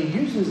and when He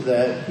uses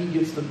that, He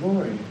gets the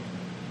glory.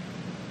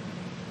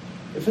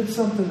 If it's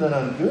something that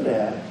I'm good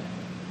at,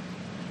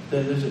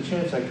 then there's a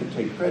chance I could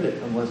take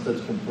credit unless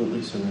that's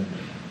completely surrendered.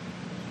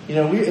 You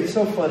know, it's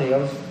so funny.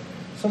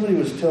 Somebody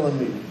was telling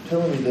me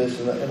this,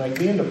 and I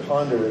began to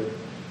ponder it,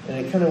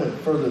 and it kind of went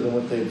further than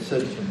what they had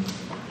said to me.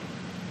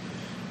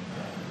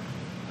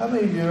 How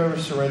many of you have ever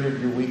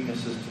surrendered your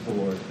weaknesses to the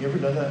Lord? You ever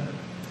done that?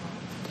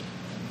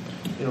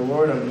 You know,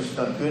 Lord, I'm just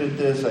not good at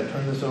this. I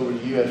turn this over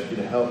to you. I ask you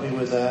to help me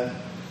with that.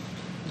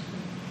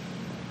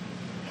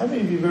 How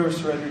many of you have ever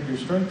surrendered your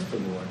strength to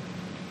the Lord?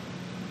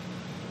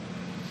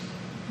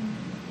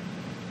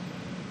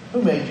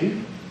 Who made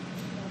you?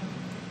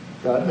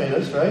 God made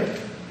us, right?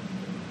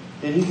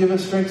 Did He give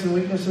us strengths and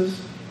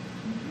weaknesses?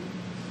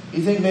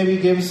 You think maybe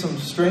He gave us some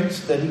strengths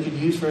that He could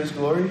use for His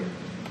glory?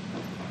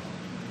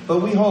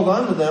 But we hold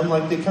on to them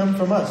like they come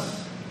from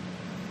us,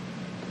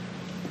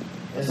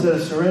 instead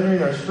of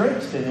surrendering our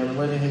strengths to Him and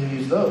letting Him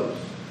use those.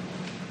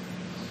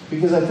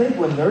 Because I think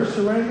when they're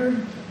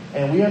surrendered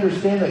and we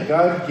understand that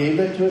God gave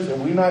that to us,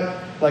 and we're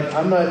not, like,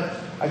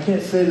 I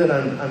can't say that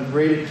I'm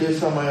great at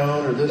this on my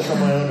own, or this on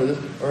my own, or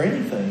this, or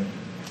anything.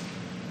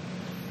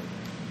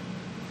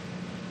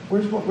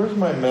 Where's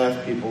my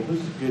math people?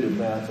 Who's good at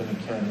math and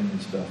accounting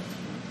and stuff?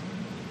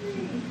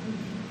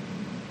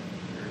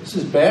 This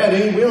is bad,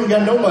 eh? We don't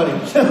got nobody.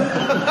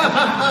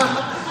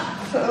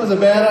 That was a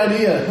bad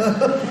idea.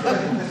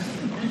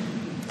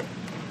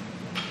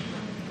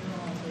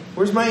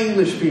 Where's my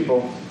English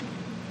people?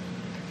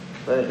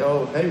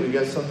 Oh, hey, we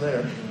got some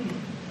there.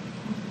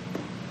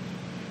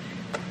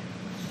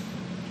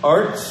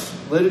 Arts,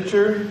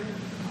 literature,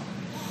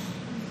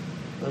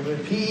 a little bit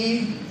of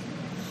PE.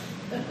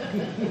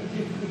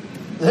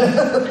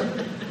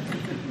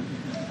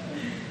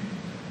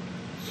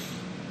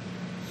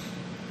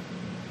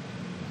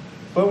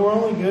 But we're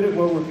only good at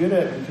what we're good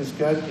at because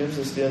God gives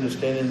us the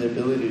understanding and the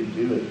ability to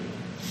do it.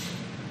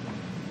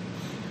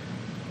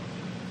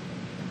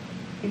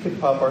 He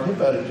could pop our hip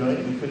out of joint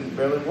and we couldn't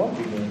barely walk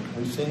again.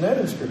 We've seen that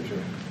in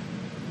Scripture.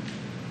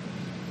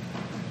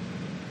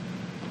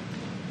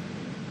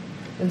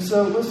 And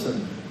so,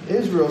 listen,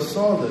 Israel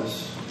saw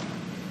this.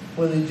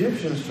 When the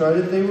Egyptians tried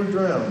it, they were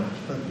drowned.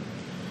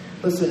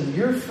 Listen,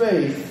 your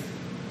faith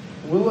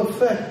will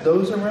affect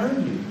those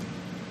around you.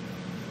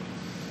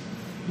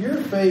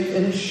 Your faith,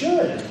 and it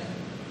should.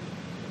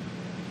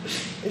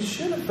 It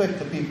should affect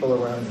the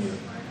people around you.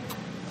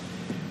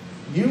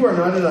 You are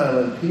not an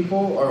island.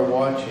 People are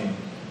watching.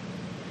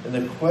 And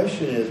the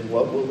question is,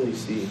 what will they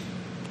see?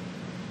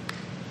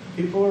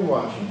 People are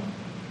watching.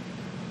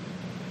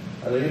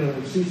 Are they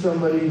going to see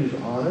somebody who's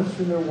honest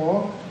in their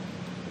walk?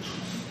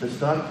 That's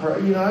not, I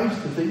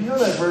used to think,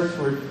 that verse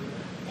where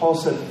Paul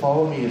said,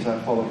 "Follow me as I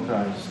follow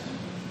Christ."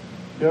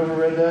 You ever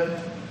read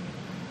that?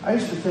 I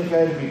used to think I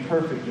had to be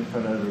perfect in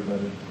front of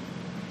everybody.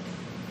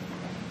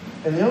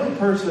 And the only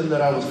person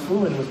that I was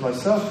fooling was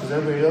myself, because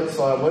everybody else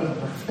saw I wasn't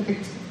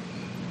perfect.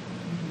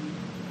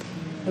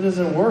 It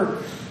doesn't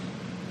work.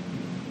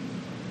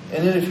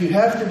 And then if you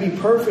have to be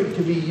perfect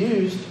to be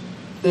used,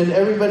 then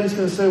everybody's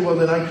going to say, well,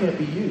 then I can't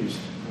be used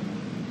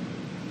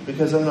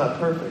because I'm not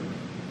perfect.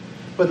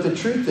 But the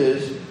truth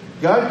is,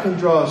 God can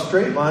draw a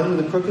straight line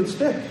with a crooked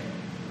stick.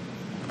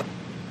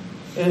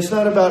 And it's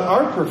not about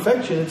our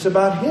perfection, it's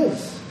about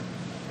His.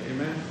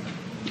 Amen.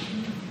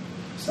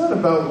 It's not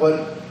about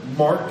what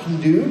Mark can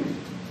do.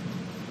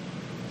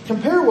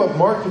 Compare what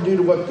Mark can do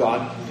to what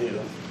God can do.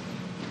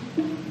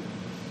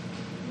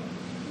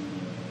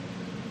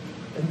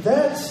 And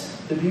that's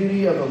the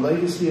beauty of a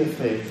legacy of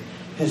faith.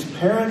 His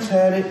parents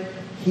had it,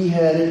 he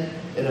had it,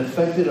 it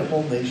affected a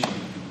whole nation.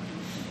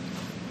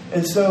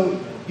 And so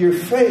your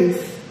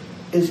faith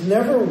is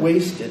never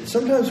wasted.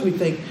 Sometimes we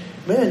think,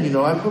 man,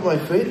 I put my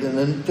faith in and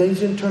then things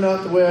didn't turn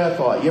out the way I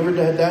thought. You ever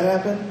had that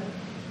happen?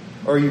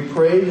 Or you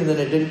prayed and then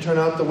it didn't turn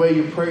out the way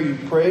you prayed. You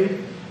prayed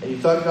and you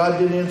thought God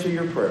didn't answer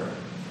your prayer.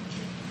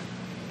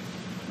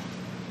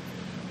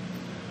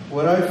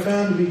 What I've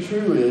found to be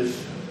true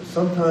is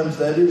sometimes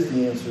that is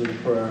the answer to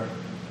prayer.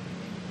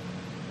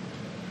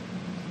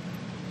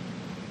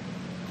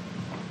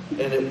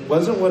 And it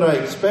wasn't what I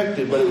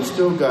expected, but it was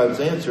still God's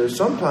answer.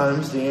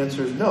 Sometimes the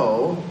answer is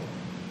no.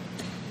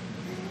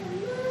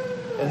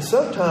 And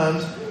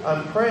sometimes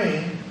I'm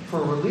praying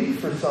for relief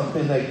for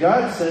something that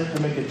God sent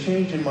to make a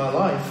change in my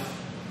life.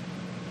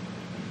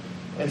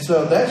 And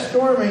so that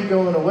storm ain't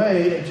going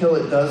away until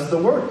it does the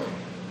work.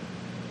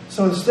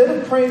 So instead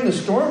of praying the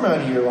storm out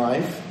of your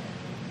life,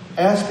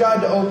 ask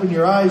God to open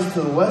your eyes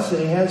to the lesson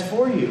He has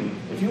for you.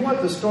 If you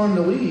want the storm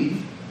to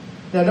leave,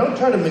 now don't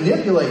try to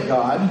manipulate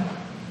God.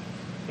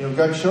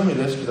 God, show me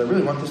this because I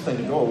really want this thing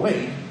to go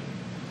away.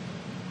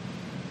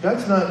 God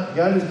is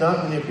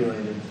not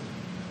manipulated.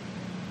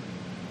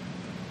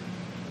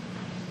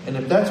 And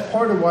if that's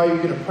part of why you're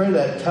going to pray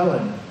that, tell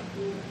Him.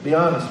 Be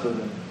honest with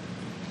him.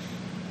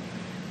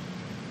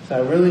 So I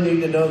really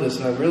need to know this,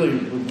 and I really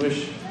would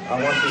wish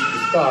I want this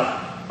to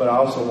stop, but I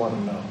also want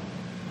to know.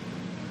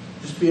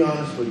 Just be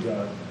honest with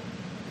God.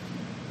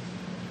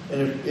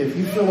 And if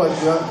you feel like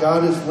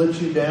God has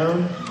let you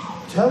down,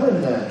 tell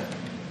him that.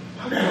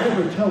 How can I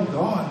ever tell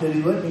God that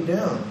he let me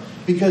down?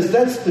 Because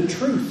that's the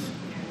truth.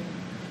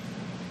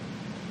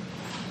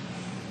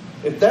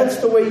 If that's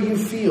the way you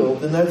feel,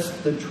 then that's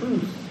the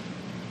truth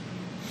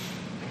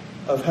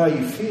of how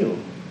you feel.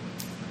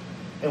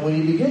 And when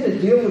you begin to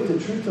deal with the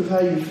truth of how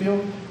you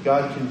feel,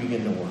 God can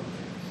begin to work.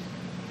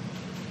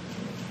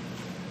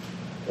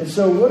 And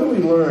so what do we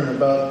learn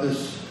about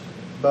this,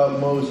 about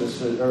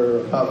Moses,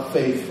 or about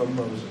faith from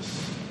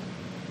Moses?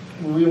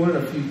 Well, we learn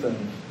a few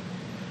things.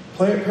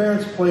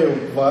 Parents play a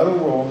vital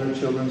role in their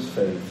children's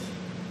faith.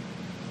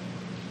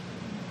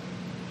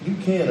 You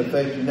can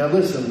affect you. Now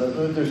listen,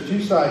 there's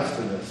two sides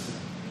to this.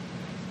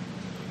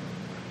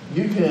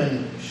 You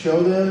can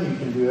show them, you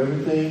can do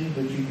everything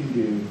that you can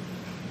do,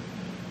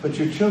 but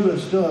your children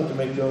still have to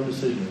make their own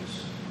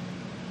decisions.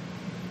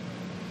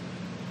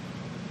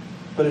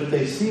 But if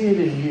they see it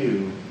in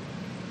you,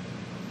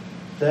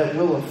 that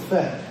will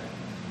affect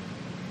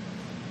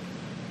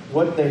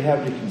what they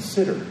have to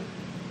consider.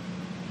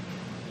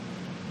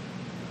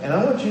 And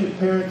I want you to,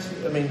 parents,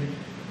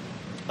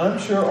 I'm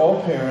sure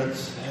all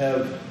parents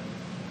have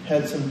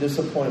had some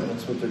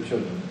disappointments with their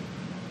children.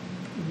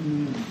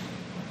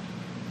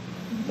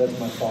 That's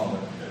my father.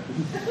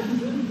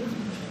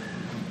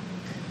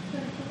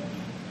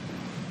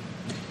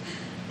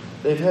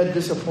 They've had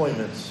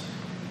disappointments.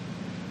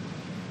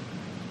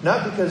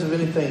 Not because of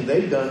anything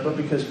they've done, but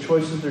because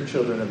choices their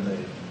children have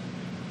made.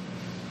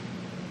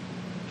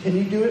 Can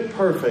you do it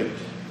perfect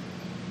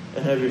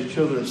and have your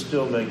children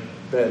still make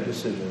bad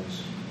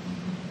decisions?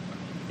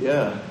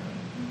 Yeah.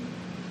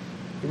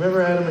 You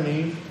remember Adam and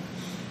Eve?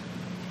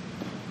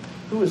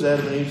 Who was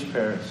Adam and Eve's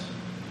parents?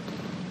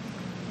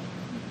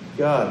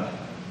 God.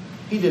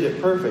 He did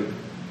it perfect.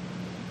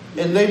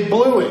 And they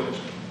blew it.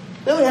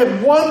 They only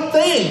had one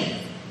thing.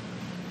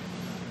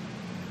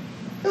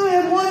 They only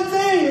had one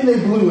thing and they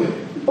blew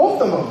it.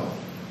 Both of them.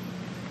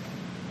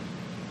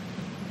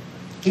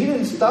 He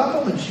didn't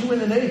stop them and she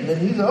went and ate. And then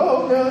he's,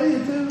 oh, okay, I'll eat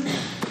it too.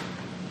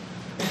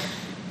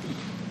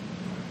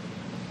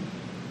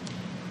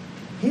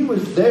 He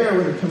was there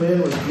when the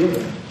command was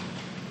given.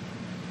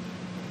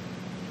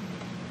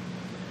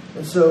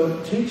 And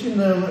so teaching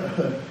them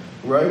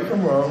right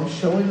from wrong,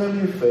 showing them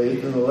your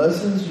faith, and the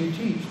lessons you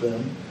teach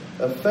them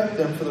affect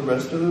them for the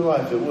rest of their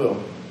life. It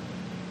will.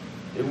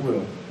 It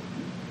will.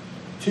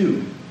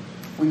 2,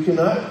 we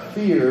cannot let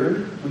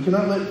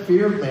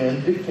fear of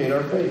man dictate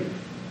our faith.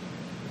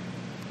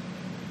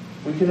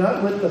 We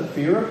cannot let the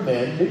fear of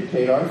man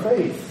dictate our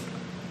faith.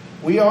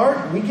 We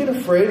get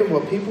afraid of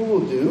what people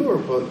will do or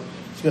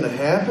what's going to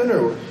happen,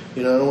 or I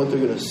don't know what they're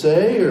going to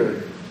say,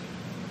 or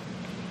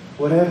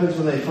what happens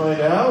when they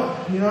find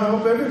out. I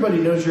hope everybody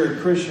knows you're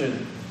a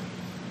Christian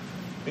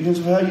because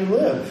of how you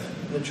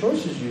live and the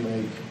choices you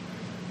make.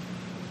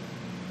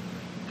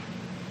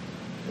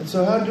 And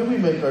so how do we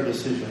make our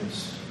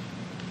decisions?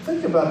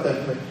 Think about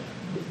that.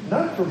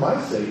 Not for my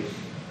sake,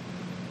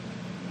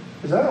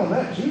 because I don't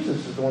matter.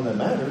 Jesus is the one that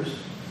matters.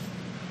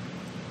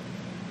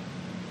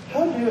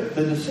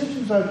 The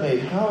decisions I've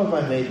made, how have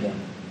I made them?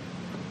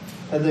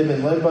 Have they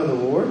been led by the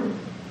Lord,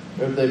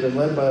 or have they been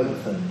led by other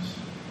things?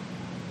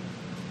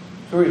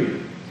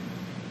 3,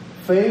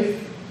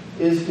 faith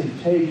is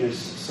contagious,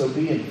 so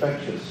be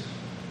infectious.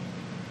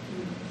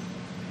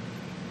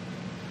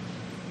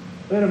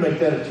 I'm going to make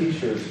that a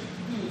t-shirt.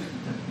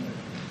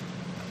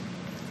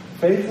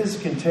 Faith is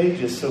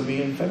contagious, so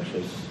be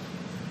infectious.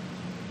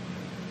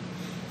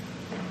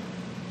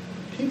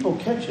 People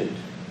catch it.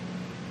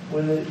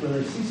 When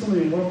they see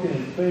somebody walking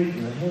in faith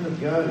and the hand of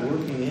God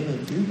working in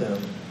and through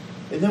them,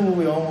 isn't that what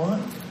we all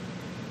want?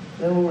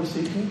 Isn't that what we're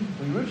seeking?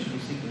 We really should be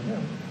seeking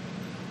Him.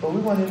 But we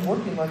want Him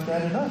working like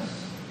that in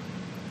us.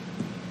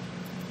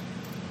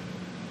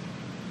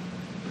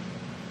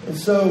 And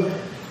so,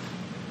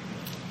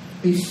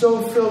 be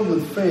so filled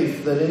with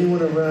faith that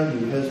anyone around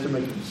you has to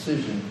make a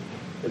decision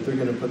if they're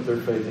going to put their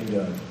faith in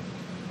God.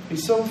 Be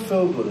so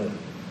filled with it.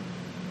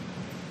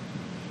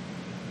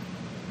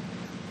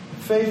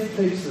 Faith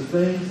takes the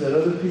things that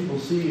other people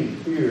see and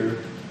fear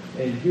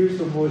and hears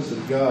the voice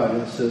of God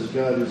and says,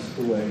 God is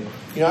the way.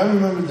 I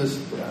remember this,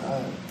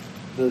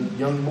 the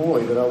young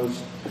boy that I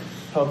was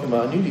talking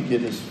about. I need to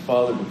get his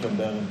father to come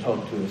down and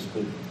talk to us,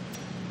 but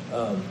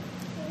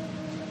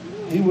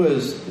he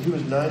was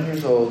 9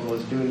 years old and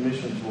was doing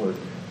missions work.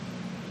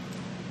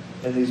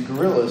 And these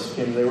guerrillas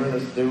came. They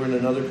were in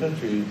another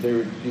country.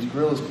 These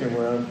guerrillas came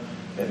around,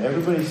 and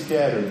everybody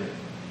scattered,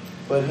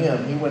 but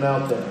him. He went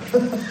out there.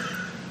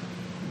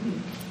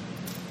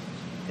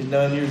 He's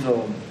 9 years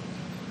old,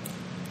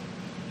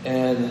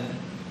 and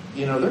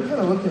they're kind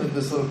of looking at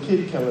this little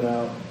kid coming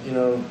out.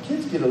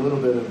 Kids get a little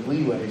bit of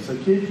leeway. So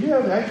kids, you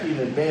have actually an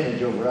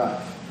advantage over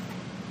us.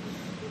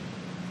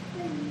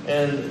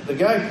 And the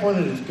guy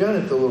pointed his gun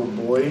at the little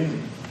boy.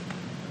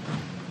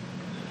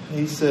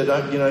 he said,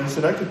 I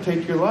could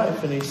take your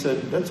life. And he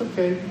said, that's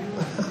okay.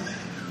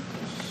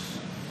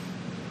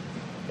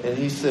 And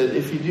he said,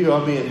 if you do,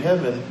 I'll be in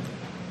heaven.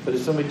 But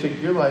if somebody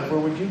took your life, where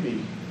would you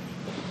be?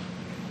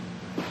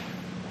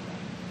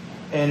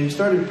 And he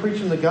started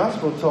preaching the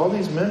gospel to all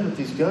these men with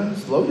these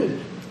guns loaded.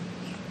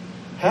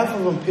 Half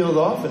of them peeled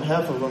off and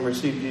half of them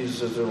received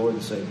Jesus as their Lord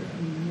and Savior.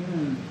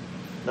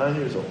 9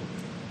 years old.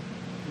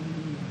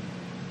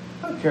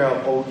 I don't care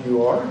how old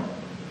you are.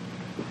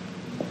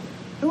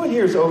 Who in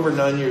here is over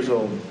 9 years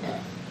old?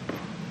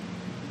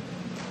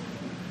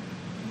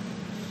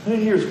 Who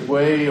in here is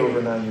way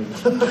over 9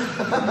 years old?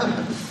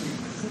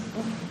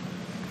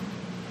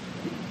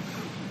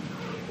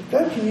 If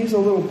God can use a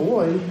little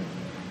boy,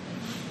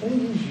 can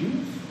He use you?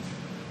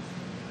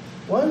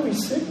 Why are we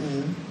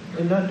sitting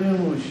and not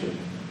doing what we should?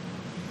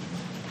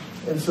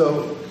 And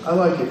so, I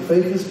like it.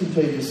 Faith is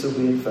contagious, so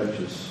be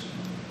infectious.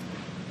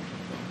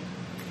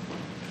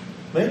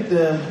 Make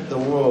them, the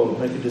world,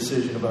 make a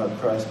decision about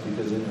Christ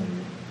because they know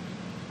you.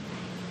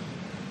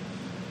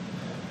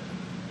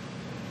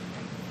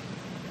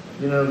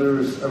 You know,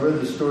 I read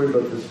the story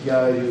about this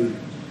guy who,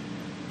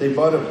 they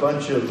bought a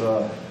bunch of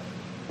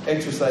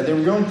exercise. They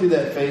were going through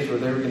that phase where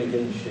they were going to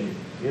get in shape.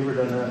 You ever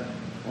done that?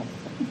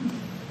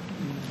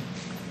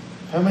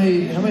 How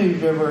many of you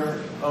have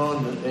ever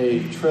owned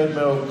a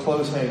treadmill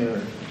clothes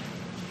hanger?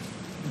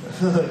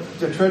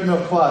 A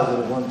treadmill closet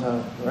at one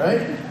time,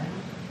 right?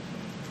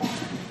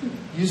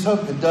 You just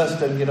hope the dust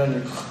doesn't get on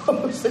your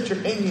clothes that you're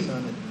hanging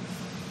on it.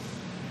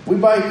 We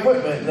buy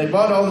equipment, and they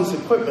bought all this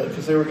equipment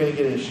because they were going to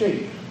get in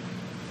shape.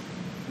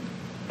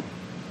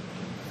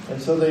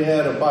 And so they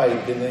had a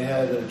bike, and they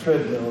had a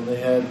treadmill, and they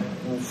had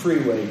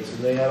free weights,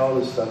 and they had all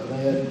this stuff. And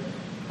they had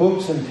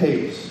books and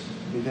tapes,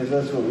 because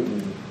that's what we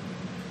do.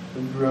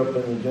 We grew up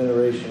in a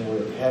generation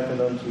where it happened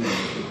on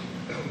TV.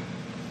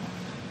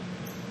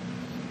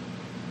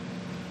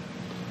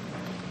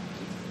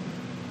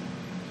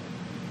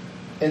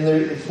 And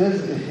it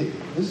says,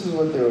 this is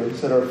what they were. It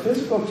said, our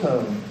physical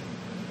tone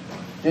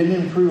didn't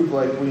improve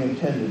like we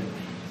intended.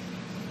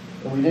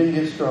 And we didn't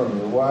get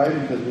stronger. Why?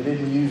 Because we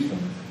didn't use them.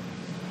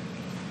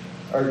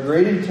 Our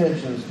great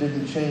intentions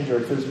didn't change our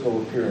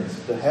physical appearance.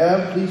 To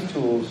have these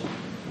tools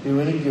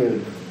do any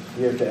good,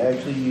 you have to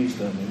actually use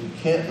them. And you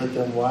can't let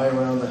them lie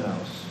around the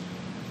house.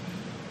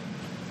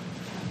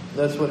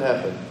 That's what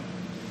happened.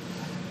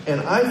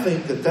 And I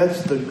think that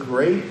that's the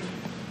great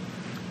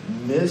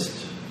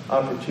missed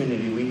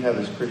opportunity we have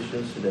as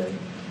Christians today.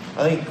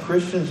 I think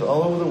Christians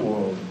all over the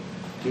world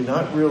do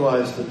not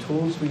realize the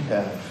tools we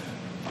have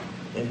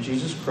in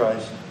Jesus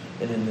Christ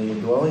and in the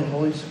indwelling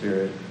Holy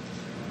Spirit.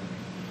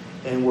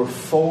 And we're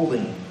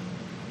folding.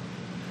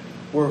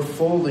 We're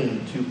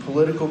folding to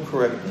political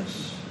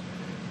correctness.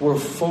 We're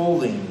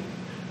folding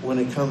when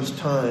it comes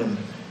time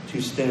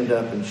to stand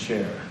up and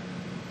share.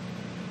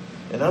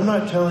 And I'm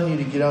not telling you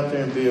to get out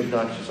there and be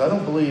obnoxious. I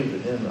don't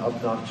believe in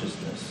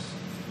obnoxiousness.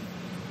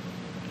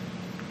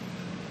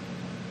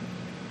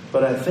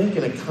 But I think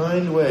in a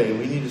kind way,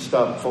 we need to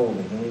stop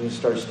folding and we need to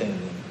start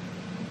standing.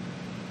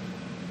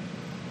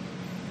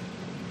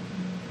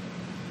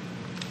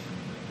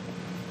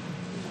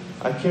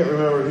 I can't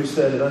remember who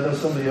said it. I know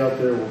somebody out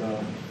there will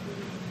know.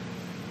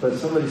 But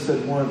somebody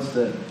said once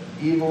that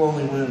evil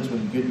only wins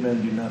when good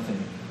men do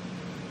nothing.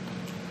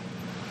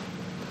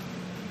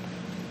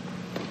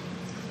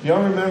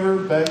 Y'all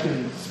remember back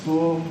in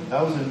school,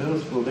 I was in middle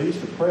school, they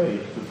used to pray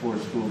before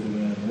school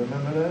began. You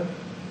remember that?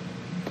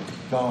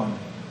 Gone.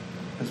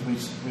 Because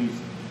we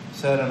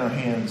sat on our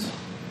hands.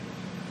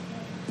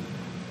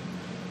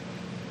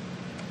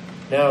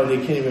 Now they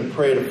can't even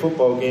pray at a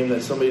football game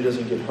that somebody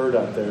doesn't get hurt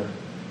out there.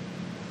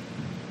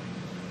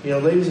 You know,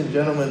 ladies and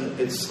gentlemen,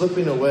 it's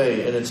slipping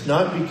away, and it's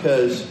not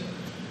because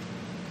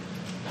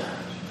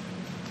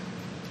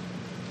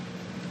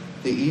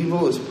the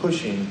evil is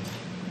pushing,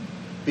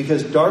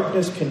 because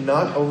darkness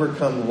cannot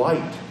overcome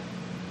light.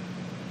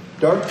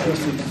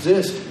 Darkness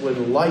exists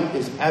when light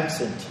is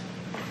absent.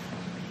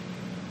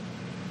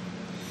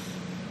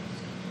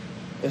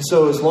 And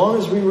so as long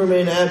as we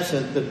remain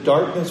absent, the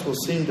darkness will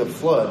seem to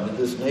flood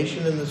this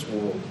nation and this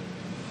world.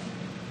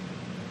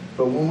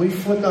 But when we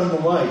flick on the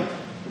light,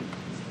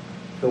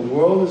 the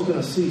world is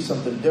going to see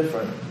something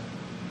different.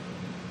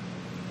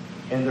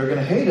 And they're going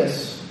to hate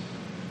us.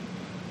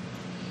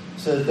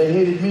 So if they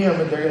hated me,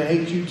 they're going to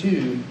hate you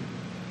too.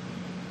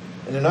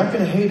 And they're not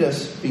going to hate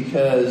us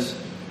because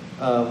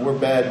we're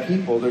bad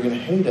people. They're going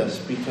to hate us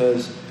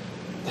because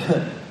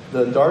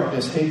the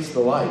darkness hates the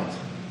light.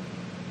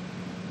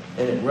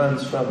 And it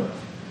runs from it.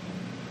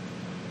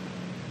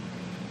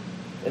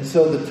 And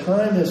so the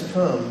time has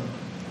come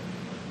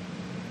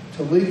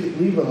to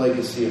leave a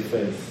legacy of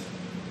faith.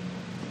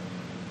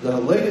 The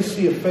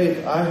legacy of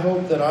faith I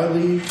hope that I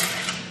leave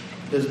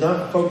does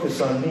not focus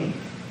on me.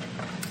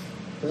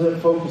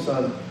 Doesn't focus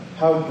on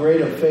how great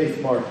a faith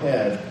Mark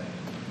had,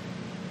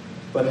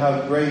 but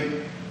how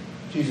great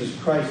Jesus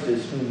Christ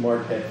is whom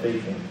Mark had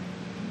faith in.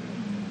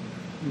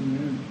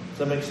 Mm-hmm. Does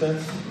that make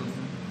sense?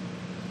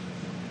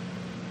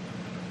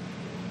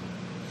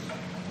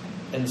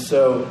 And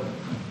so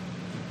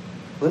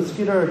Let's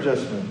get our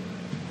adjustment.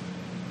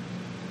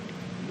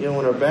 You know,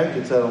 when our back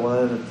gets out of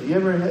line,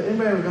 anybody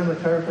ever gone to the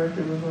chiropractor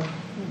before?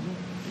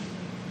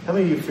 Mm-hmm. How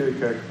many of you fear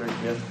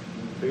chiropractor? Yeah?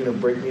 They're going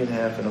to break me in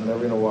half and I'm never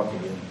going to walk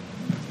again.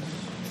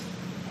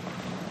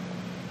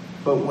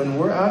 But when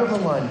we're out of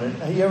alignment,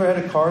 have you ever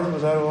had a car that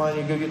was out of line?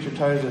 You go get your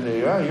tires and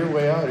you're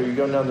way out, or you're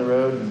going down the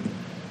road and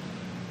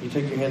you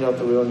take your hand off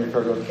the wheel and your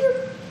car goes, Pew!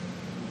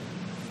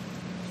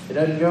 It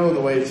doesn't go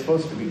the way it's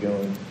supposed to be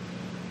going.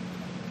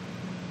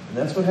 And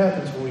that's what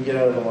happens when we get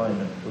out of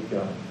alignment with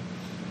God.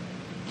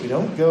 We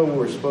don't go where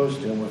we're supposed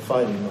to, and we're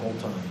fighting the whole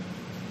time.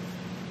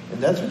 And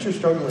that's what you're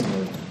struggling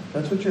with.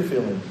 That's what you're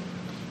feeling.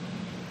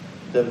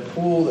 That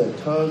pull, that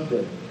tug,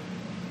 that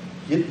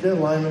get the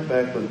alignment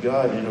back with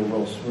God and it'll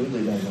roll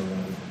smoothly down the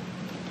road.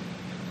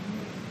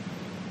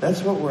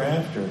 That's what we're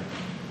after.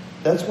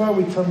 That's why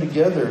we come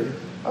together.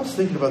 I was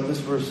thinking about this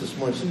verse this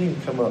morning. It didn't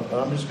even come up, but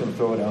I'm just going to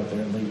throw it out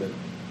there and leave it.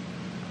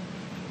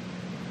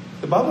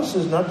 The Bible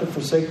says not to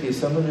forsake the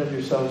assembling of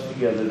yourselves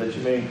together, that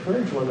you may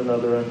encourage one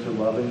another unto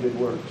love and good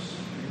works.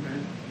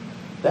 Amen.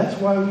 That's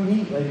why we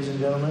meet, ladies and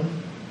gentlemen.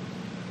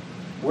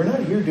 We're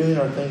not here doing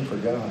our thing for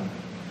God.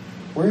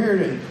 We're here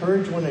to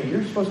encourage one another.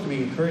 You're supposed to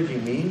be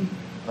encouraging me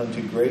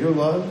unto greater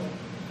love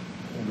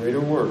and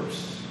greater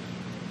works.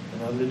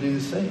 And I'm to do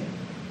the same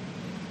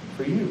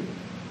for you.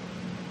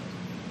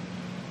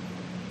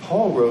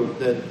 Paul wrote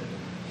that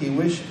he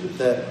wished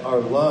that our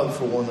love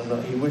for one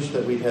another, he wished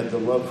that we had the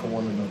love for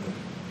one another.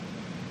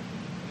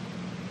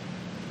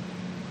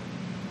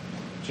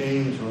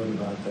 James wrote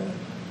about that.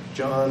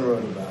 John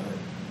wrote about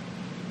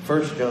it.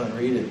 1 John,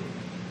 read it.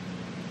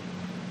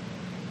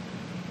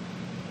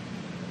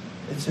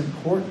 It's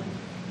important.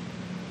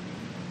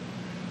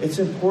 It's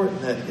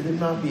important that it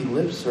not be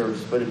lip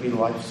service, but it be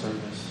life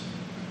service.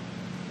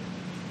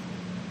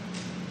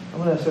 I'm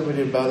going to ask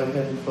everybody to bow their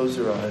head and close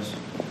their eyes.